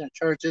ministries and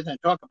churches and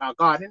talk about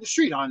God in the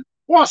street on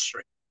Wall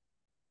Street.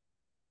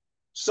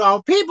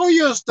 So people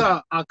used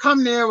to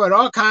come there with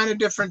all kind of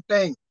different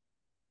things,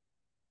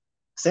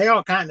 say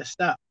all kind of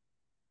stuff.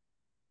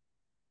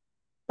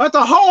 But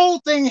the whole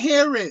thing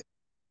here is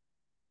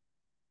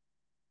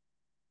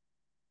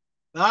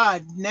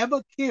God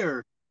never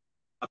cared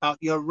about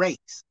your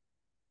race,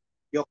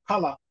 your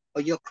color,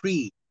 or your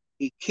creed.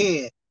 He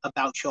cared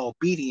about your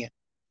obedience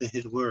to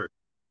his word.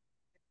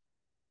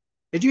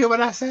 Did you hear what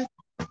I said?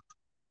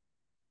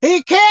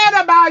 He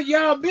cared about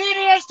your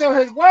obedience to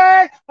his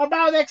word,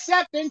 about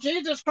accepting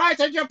Jesus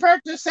Christ as your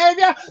personal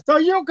Savior, so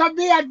you could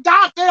be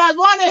adopted as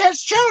one of his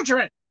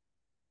children.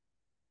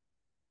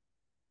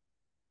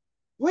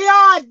 We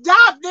are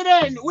adopted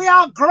in, we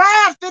are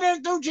grafted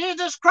into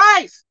Jesus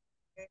Christ.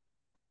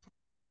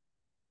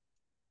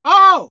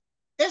 Oh,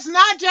 it's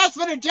not just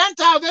for the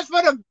Gentiles, it's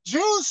for the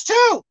Jews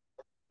too.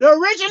 The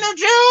original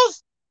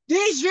Jews,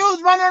 these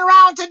Jews running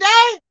around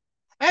today,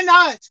 and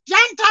the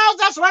Gentiles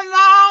that's running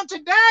around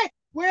today,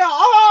 we are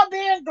all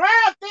being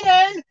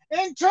grafted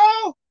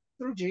into,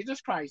 through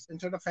Jesus Christ,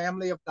 into the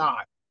family of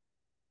God,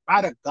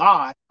 by the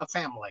God of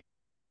family.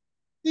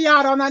 See,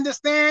 I don't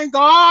understand.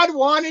 God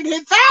wanted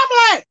his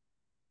family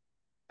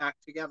back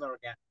together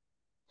again.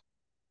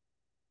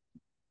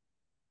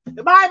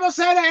 The Bible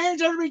said the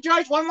angels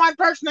rejoice when one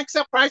person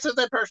accepts Christ as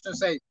their personal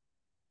Savior.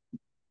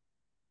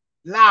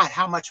 Not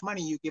how much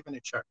money you give in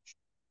the church.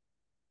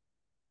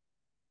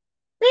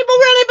 People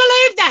really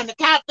believe that in the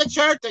Catholic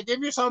Church. They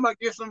give you some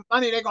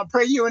money, they're going to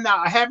pray you in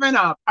heaven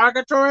or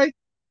purgatory.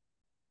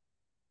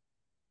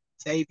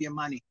 Save your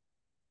money.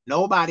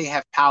 Nobody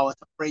has power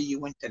to pray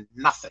you into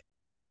nothing.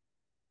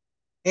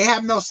 They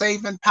have no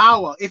saving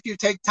power. If you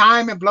take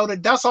time and blow the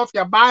dust off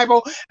your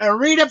Bible and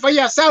read it for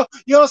yourself,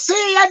 you'll see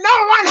that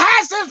no one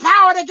has this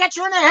power to get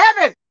you into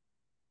heaven.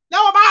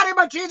 Nobody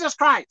but Jesus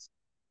Christ.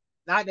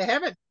 Not to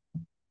heaven.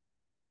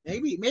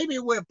 Maybe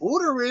where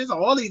Buddha is or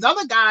all these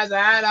other guys are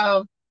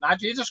at, not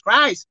Jesus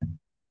Christ,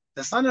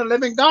 the Son of the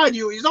living God.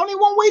 There's only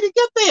one way to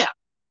get there.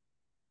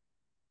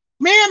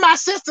 Me and my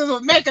sister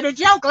was making a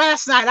joke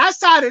last night. I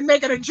started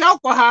making a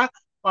joke with her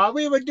while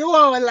we were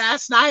doing it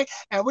last night,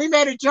 and we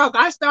made a joke.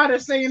 I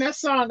started singing that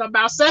song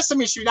about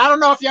Sesame Street. I don't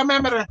know if you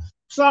remember the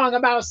song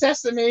about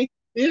Sesame.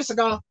 It used to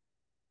go,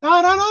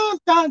 da da da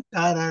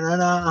da da da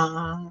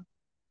da.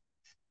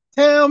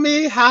 Tell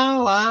me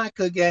how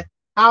to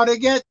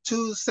get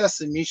to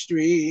Sesame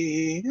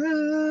Street.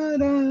 Da,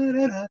 da,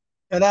 da, da.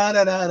 Da, da,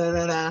 da, da,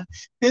 da, da.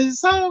 Can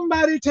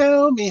somebody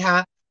tell me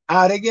how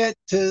to get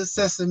to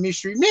Sesame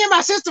Street? Me and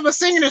my sister were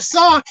singing this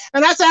song,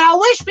 and I said, I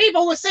wish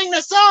people would sing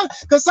this song.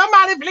 Could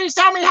somebody please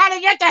tell me how to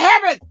get to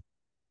heaven?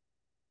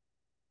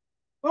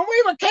 When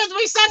we were kids,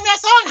 we sang that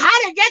song,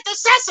 How to Get to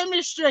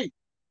Sesame Street.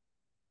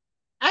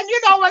 And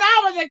you know, when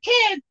I was a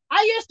kid,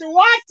 I used to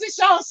watch the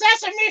show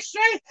Sesame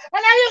Street,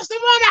 and I used to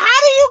wonder,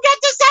 how do you get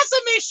to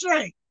Sesame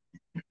Street?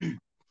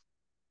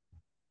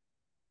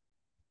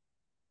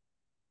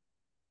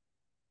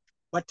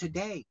 But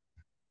today,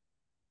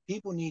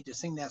 people need to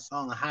sing that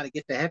song on how to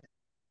get to heaven.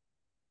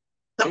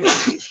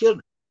 Excuse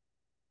me.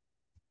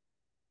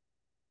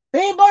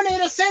 People need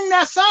to sing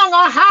that song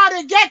on how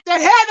to get to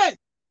heaven.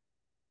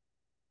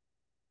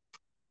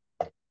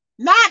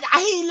 Not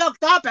he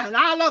looked up and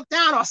I looked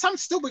down or some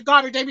stupid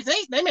garbage.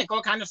 They make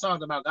all kinds of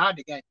songs about God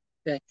to get,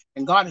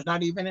 and God is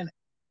not even in it.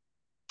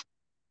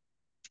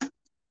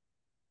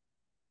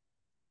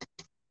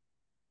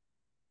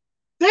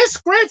 This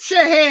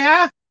scripture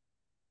here,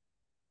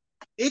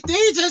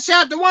 Ephesians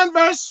chapter 1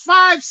 verse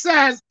 5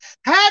 says,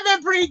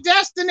 having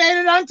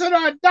predestinated unto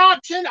the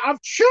adoption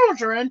of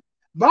children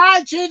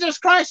by Jesus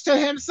Christ to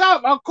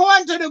himself,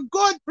 according to the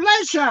good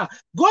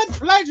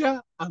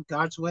pleasure of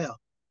God's will.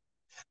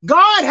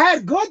 God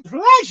had good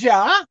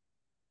pleasure.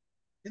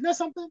 Isn't that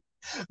something?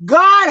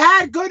 God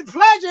had good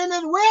pleasure in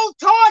his will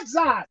towards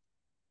us.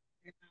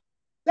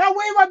 That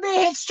we would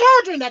be his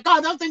children, that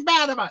God don't think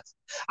bad of us.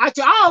 I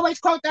always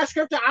quote that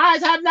scripture,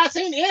 eyes have not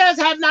seen, ears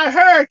have not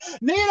heard,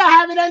 neither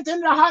have it entered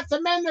into the hearts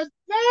of men the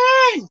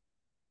thing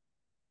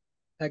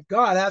that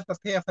God has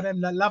prepared for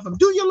them that love him.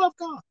 Do you love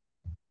God?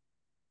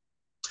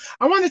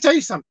 I want to tell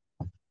you something.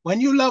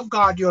 When you love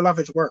God, you'll love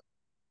his work.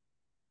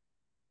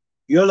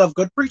 You'll love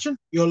good preaching.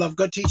 You'll love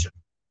good teaching.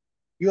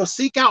 You'll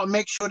seek out and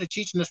make sure the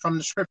teaching is from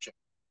the scripture.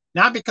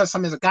 Not because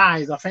some of the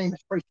guys are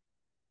famous preachers.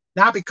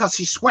 Not because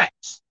he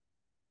sweats.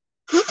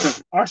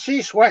 Or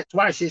she sweats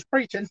while she's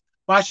preaching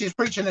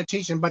and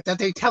teaching, but that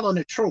they telling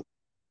the truth.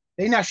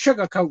 They're not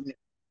sugarcoating it.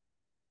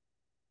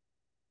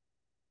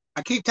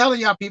 I keep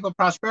telling y'all people,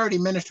 prosperity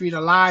ministry is a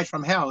lie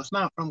from hell. It's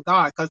not from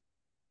God, because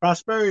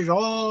prosperity is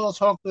all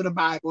talk through the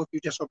Bible. If you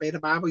just obey the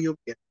Bible, you'll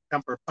get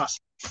comfort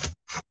prosperous.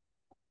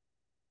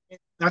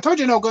 I told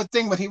you no good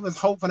thing, but he was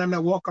hope for them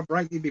that walk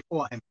uprightly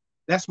before him.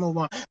 Let's move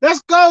on.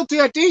 Let's go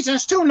to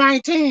Ephesians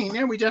 2:19.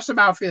 And we just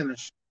about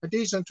finished.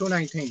 Ephesians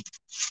 2:19.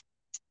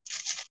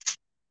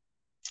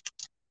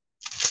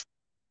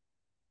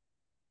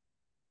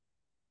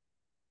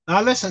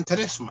 Now listen to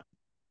this one.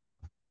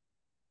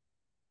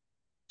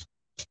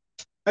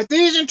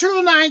 Ephesians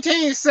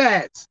 2:19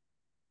 says,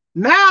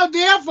 now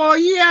therefore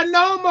ye are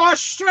no more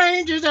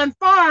strangers and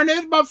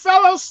foreigners, but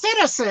fellow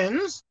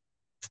citizens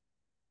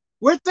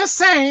with the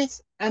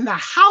saints and the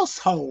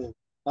household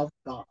of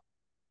God.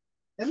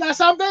 Isn't that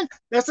something?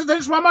 Listen to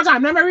this one more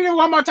time. Let me read it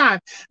one more time.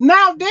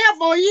 Now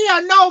therefore ye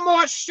are no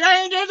more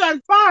strangers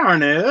and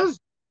foreigners,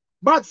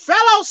 but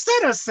fellow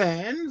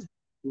citizens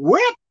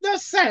with the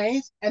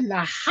saints and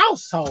the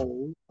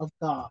household of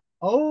God.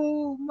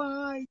 Oh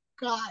my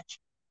gosh.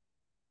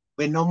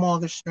 We're no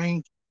longer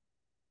strangers.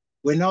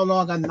 We're no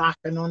longer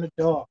knocking on the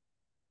door.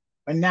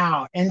 We're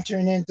now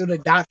entering into the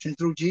doctrine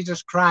through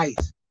Jesus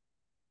Christ.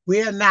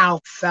 We are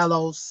now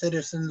fellow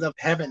citizens of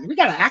heaven. We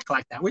got to act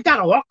like that. We got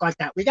to walk like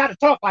that. We got to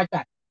talk like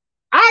that.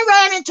 I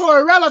ran into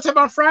a relative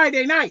on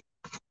Friday night.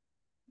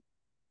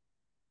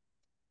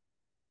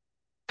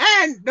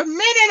 And the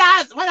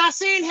minute when I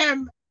seen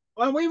him,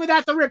 when we were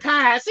at the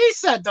repast, he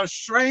said the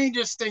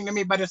strangest thing to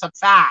me, but it's a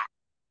fact.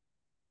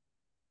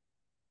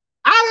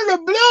 Out of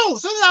the blue,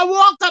 as soon as I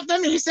walked up to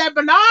him, he said,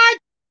 Bernard,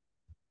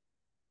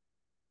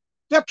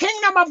 the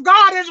kingdom of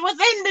God is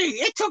within me.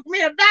 It took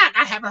me aback.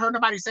 I haven't heard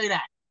nobody say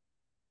that.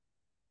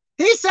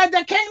 He said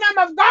the kingdom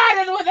of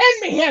God is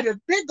within me. He had a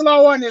big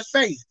glow on his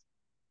face.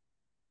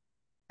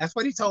 That's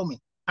what he told me.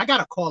 I got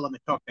to call him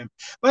and talk to him.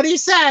 But he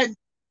said,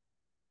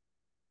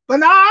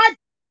 Bernard,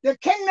 the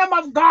kingdom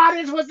of God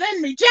is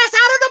within me. Just out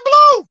of the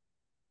blue.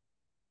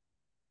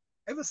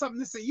 It was something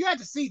to see. You had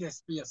to see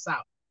this for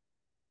yourself.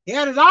 He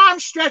had his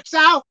arms stretched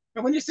out.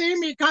 And when you see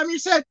me come, he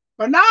said,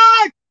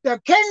 Bernard, the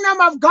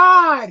kingdom of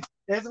God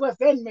is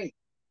within me.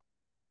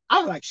 I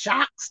was like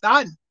shocked,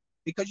 stunned.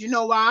 Because you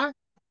know why?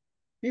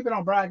 People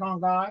don't brag on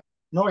God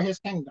nor his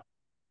kingdom.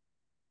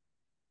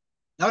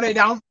 No, they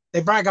don't.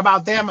 They brag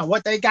about them and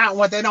what they got and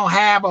what they don't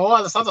have or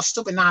all this other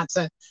stupid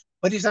nonsense.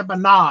 But he said,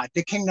 Bernard,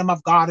 the kingdom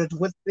of God is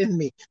within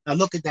me. Now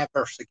look at that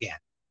verse again.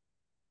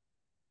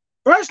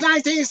 Verse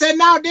 19 said,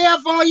 now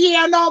therefore ye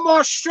are no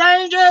more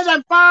strangers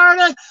and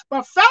foreigners,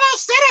 but fellow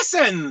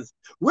citizens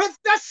with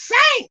the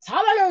saints,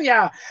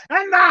 hallelujah,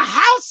 and the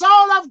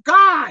household of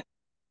God.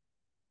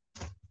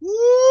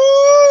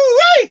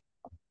 Woo-wee!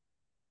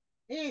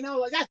 You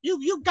know,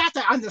 you got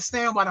to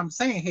understand what I'm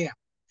saying here.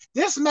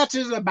 This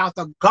message is about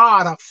the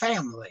God of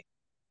family.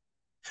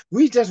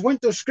 We just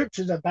went through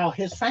scriptures about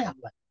his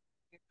family.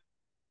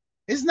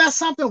 Isn't that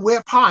something?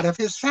 We're part of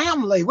his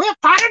family. We're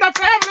part of the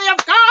family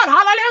of God.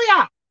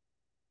 Hallelujah.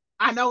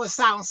 I know it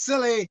sounds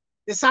silly.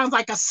 It sounds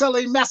like a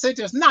silly message.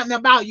 It's nothing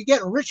about you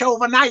getting rich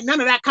overnight, none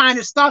of that kind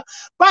of stuff.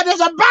 But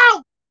it's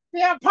about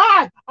being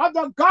part of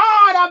the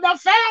God of the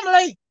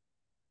family.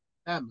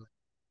 Family.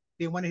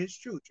 Being one of his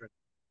children.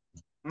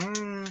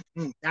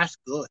 That's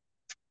good.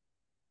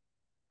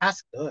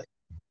 That's good.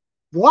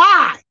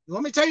 Why? You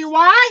want me to tell you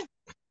why?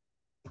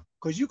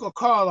 Because you can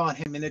call on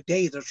him in the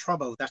days of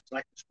trouble. That's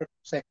like the scripture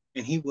said,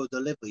 and he will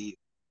deliver you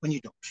when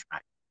you don't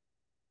strike.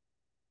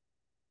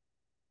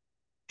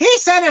 He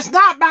said it's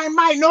not by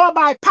might nor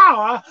by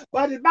power,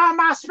 but it's by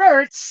my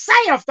spirit,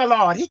 saith the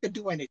Lord. He could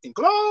do anything.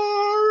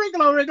 Glory,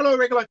 glory,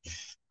 glory, glory.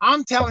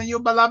 I'm telling you,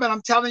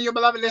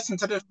 beloved, listen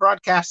to this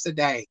broadcast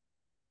today.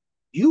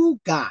 You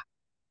got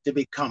to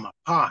become a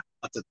part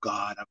of the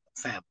God of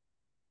the family.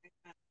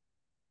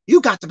 You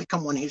got to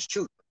become one of his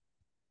children.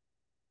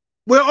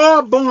 We're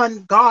all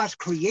born God's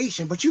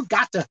creation, but you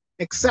got to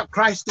accept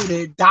Christ through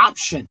the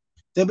adoption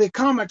to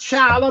become a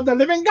child of the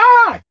living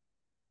God.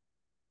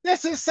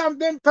 This is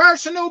something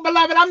personal,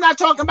 beloved. I'm not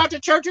talking about the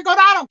church you go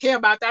to. I don't care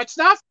about that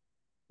stuff.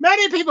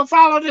 Many people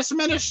follow this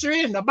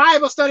ministry and the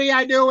Bible study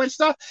I do and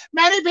stuff.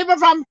 Many people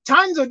from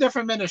tons of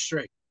different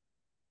ministries.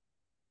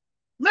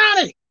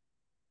 Many.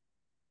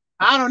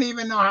 I don't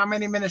even know how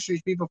many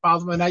ministries people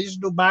follow. When I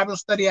used to do Bible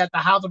study at the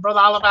house of Brother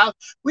Oliver House,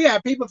 we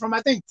had people from,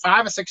 I think,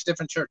 5 or 6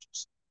 different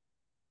churches.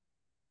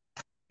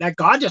 That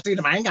God just lead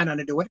them. I ain't got nothing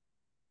to do with it.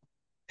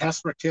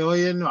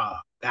 Presbyterian,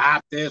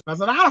 Baptist. I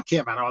don't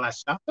care about all that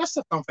stuff. That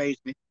stuff don't faze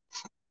me.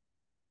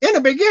 In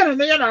the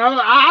beginning,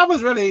 I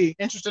was really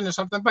interested in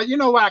something, but you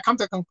know what? I come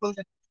to the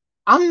conclusion.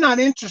 I'm not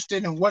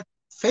interested in what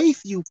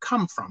faith you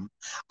come from.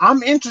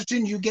 I'm interested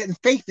in you getting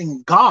faith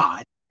in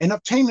God and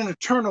obtaining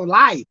eternal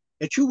life,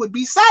 that you would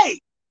be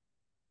saved.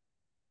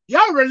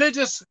 Your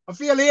religious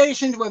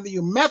affiliations, whether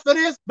you're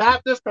Methodist,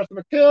 Baptist,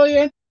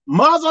 Presbyterian,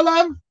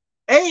 Muslim,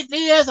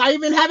 atheist, I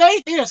even have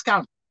atheists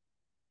come.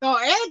 So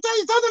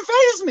it doesn't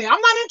faze me.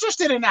 I'm not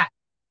interested in that.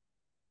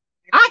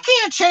 I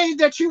can't change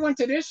that you went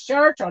to this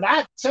church or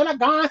that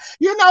synagogue.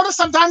 You notice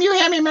sometimes you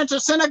hear me mention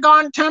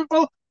synagogue,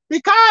 temple,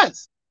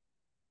 because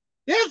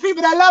there's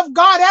people that love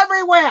God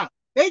everywhere.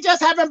 They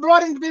just haven't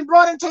been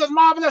brought into his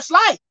marvelous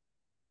light.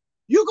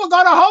 You could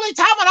go to Holy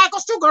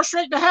Tabernacles too, go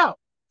straight to hell.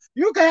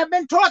 You could have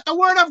been taught the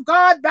word of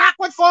God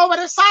backward, forward,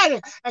 and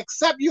side.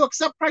 Except you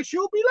accept Christ,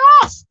 you'll be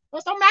lost.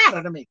 That don't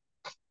matter to me.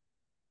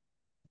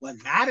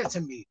 What matters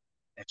to me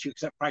that you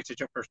accept Christ as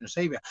your personal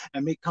Savior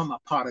and become a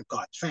part of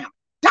God's family.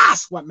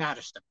 That's what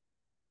matters to me.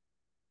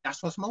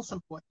 That's what's most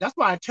important. That's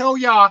why I tell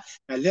y'all,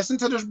 and listen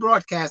to this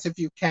broadcast if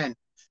you can.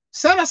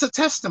 Send us a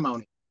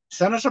testimony.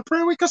 Send us a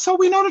prayer request so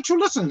we know that you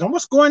listen and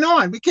what's going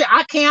on.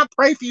 I can't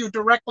pray for you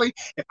directly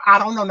if I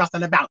don't know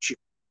nothing about you.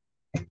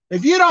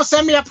 If you don't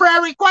send me a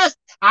prayer request,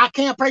 I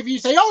can't pray for you.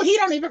 Say, oh, he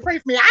don't even pray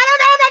for me. I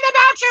don't know nothing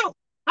about you.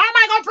 How am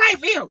I going to pray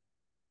for you?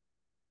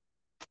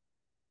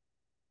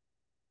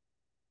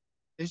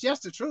 It's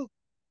just the truth.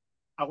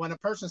 I want a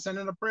person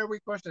sending a prayer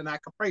request, and I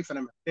can pray for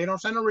them. If they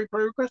don't send a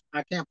prayer request,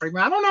 I can't pray for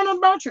them. I don't know nothing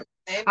about you.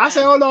 Amen. I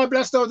say, oh Lord,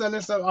 bless those that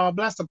listen,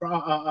 bless the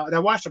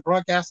that watch the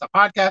broadcast, the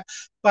podcast.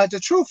 But the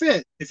truth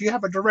is, if you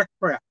have a direct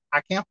prayer,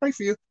 I can't pray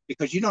for you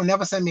because you don't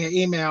never send me an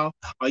email,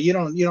 or you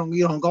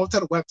don't go to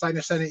the website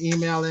and send an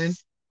email in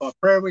or a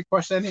prayer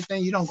request or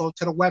anything. You don't go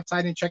to the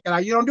website and check it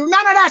out. You don't do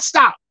none of that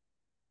stuff.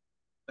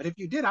 But if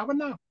you did, I would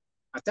know.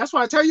 That's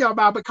why I tell you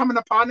about becoming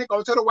a partner.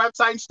 Go to the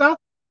website and stuff.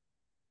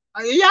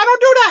 Yeah, I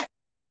don't do that.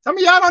 Some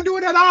of y'all don't do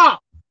it at all.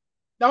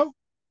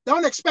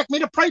 Don't expect me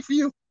to pray for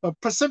you, but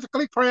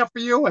specifically pray for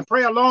you and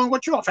pray along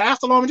with you or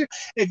fast along with you.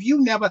 If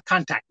you never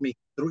contact me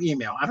through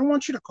email, I don't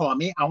want you to call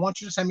me. I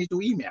want you to send me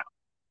through email.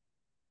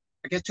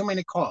 I get too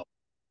many calls.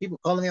 People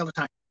calling me all the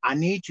time. I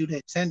need you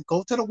to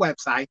go to the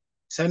website,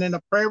 send in a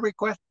prayer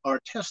request or a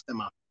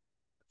testimony.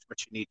 That's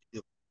what you need to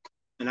do.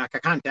 And I can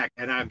contact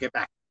and I'll get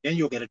back. Then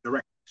you'll get a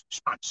direct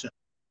response.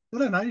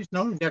 Well, I just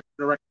know you get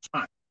a direct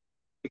response.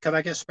 Because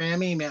I get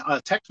spam email,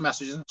 text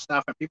messages and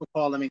stuff, and people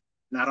calling me,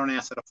 and I don't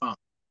answer the phone.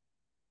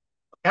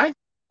 Okay?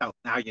 So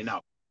now you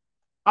know.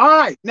 All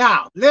right,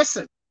 now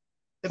listen.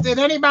 If there's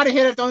anybody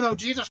here that don't know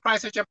Jesus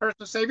Christ as your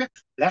personal Savior,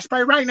 let's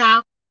pray right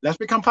now. Let's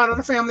become part of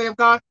the family of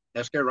God.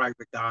 Let's get right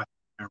with God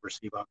and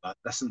receive our God.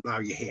 Let's bow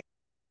your head.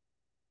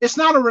 It's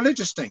not a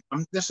religious thing.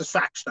 This is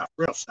fact stuff,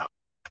 real stuff.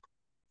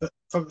 But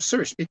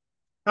seriously,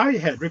 bow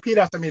your head. Repeat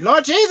after me.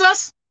 Lord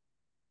Jesus,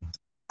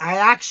 I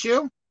ask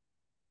you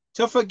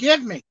to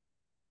forgive me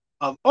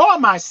of all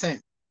my sin.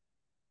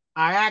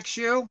 I ask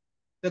you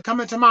to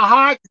come into my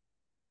heart,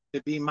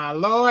 to be my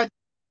Lord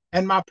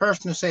and my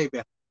personal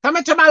Savior. Come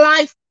into my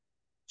life.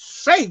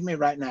 Save me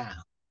right now.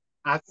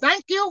 I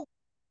thank you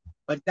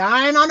for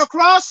dying on the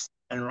cross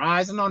and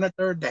rising on the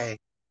third day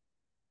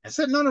and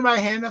sitting on the right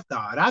hand of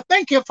God. I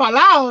thank you for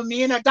allowing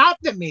me and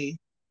adopting me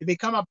to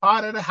become a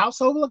part of the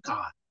household of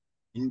God.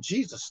 In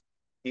Jesus'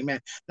 name, amen.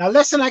 Now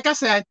listen, like I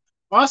said,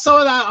 also,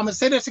 I'm going to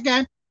say this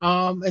again.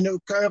 In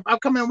the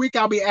upcoming week,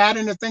 I'll be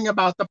adding the thing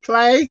about the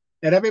play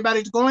that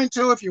everybody's going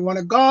to. If you want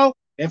to go,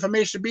 the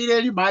information should be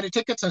there. You buy the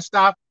tickets and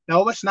stuff.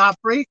 No, it's not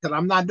free because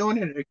I'm not doing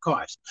it. It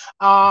costs.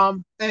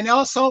 And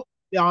also,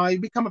 you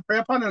become a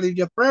prayer partner. Leave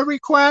your prayer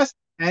request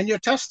and your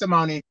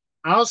testimony.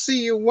 I'll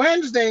see you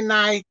Wednesday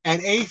night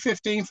at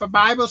 8:15 for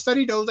Bible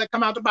study. Those that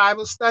come out to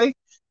Bible study.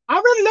 I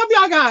really love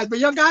y'all guys, but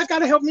y'all guys got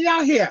to help me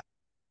out here.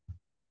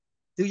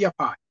 Do your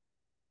part.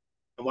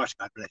 And watch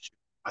God bless you.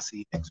 I'll see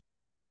you next week.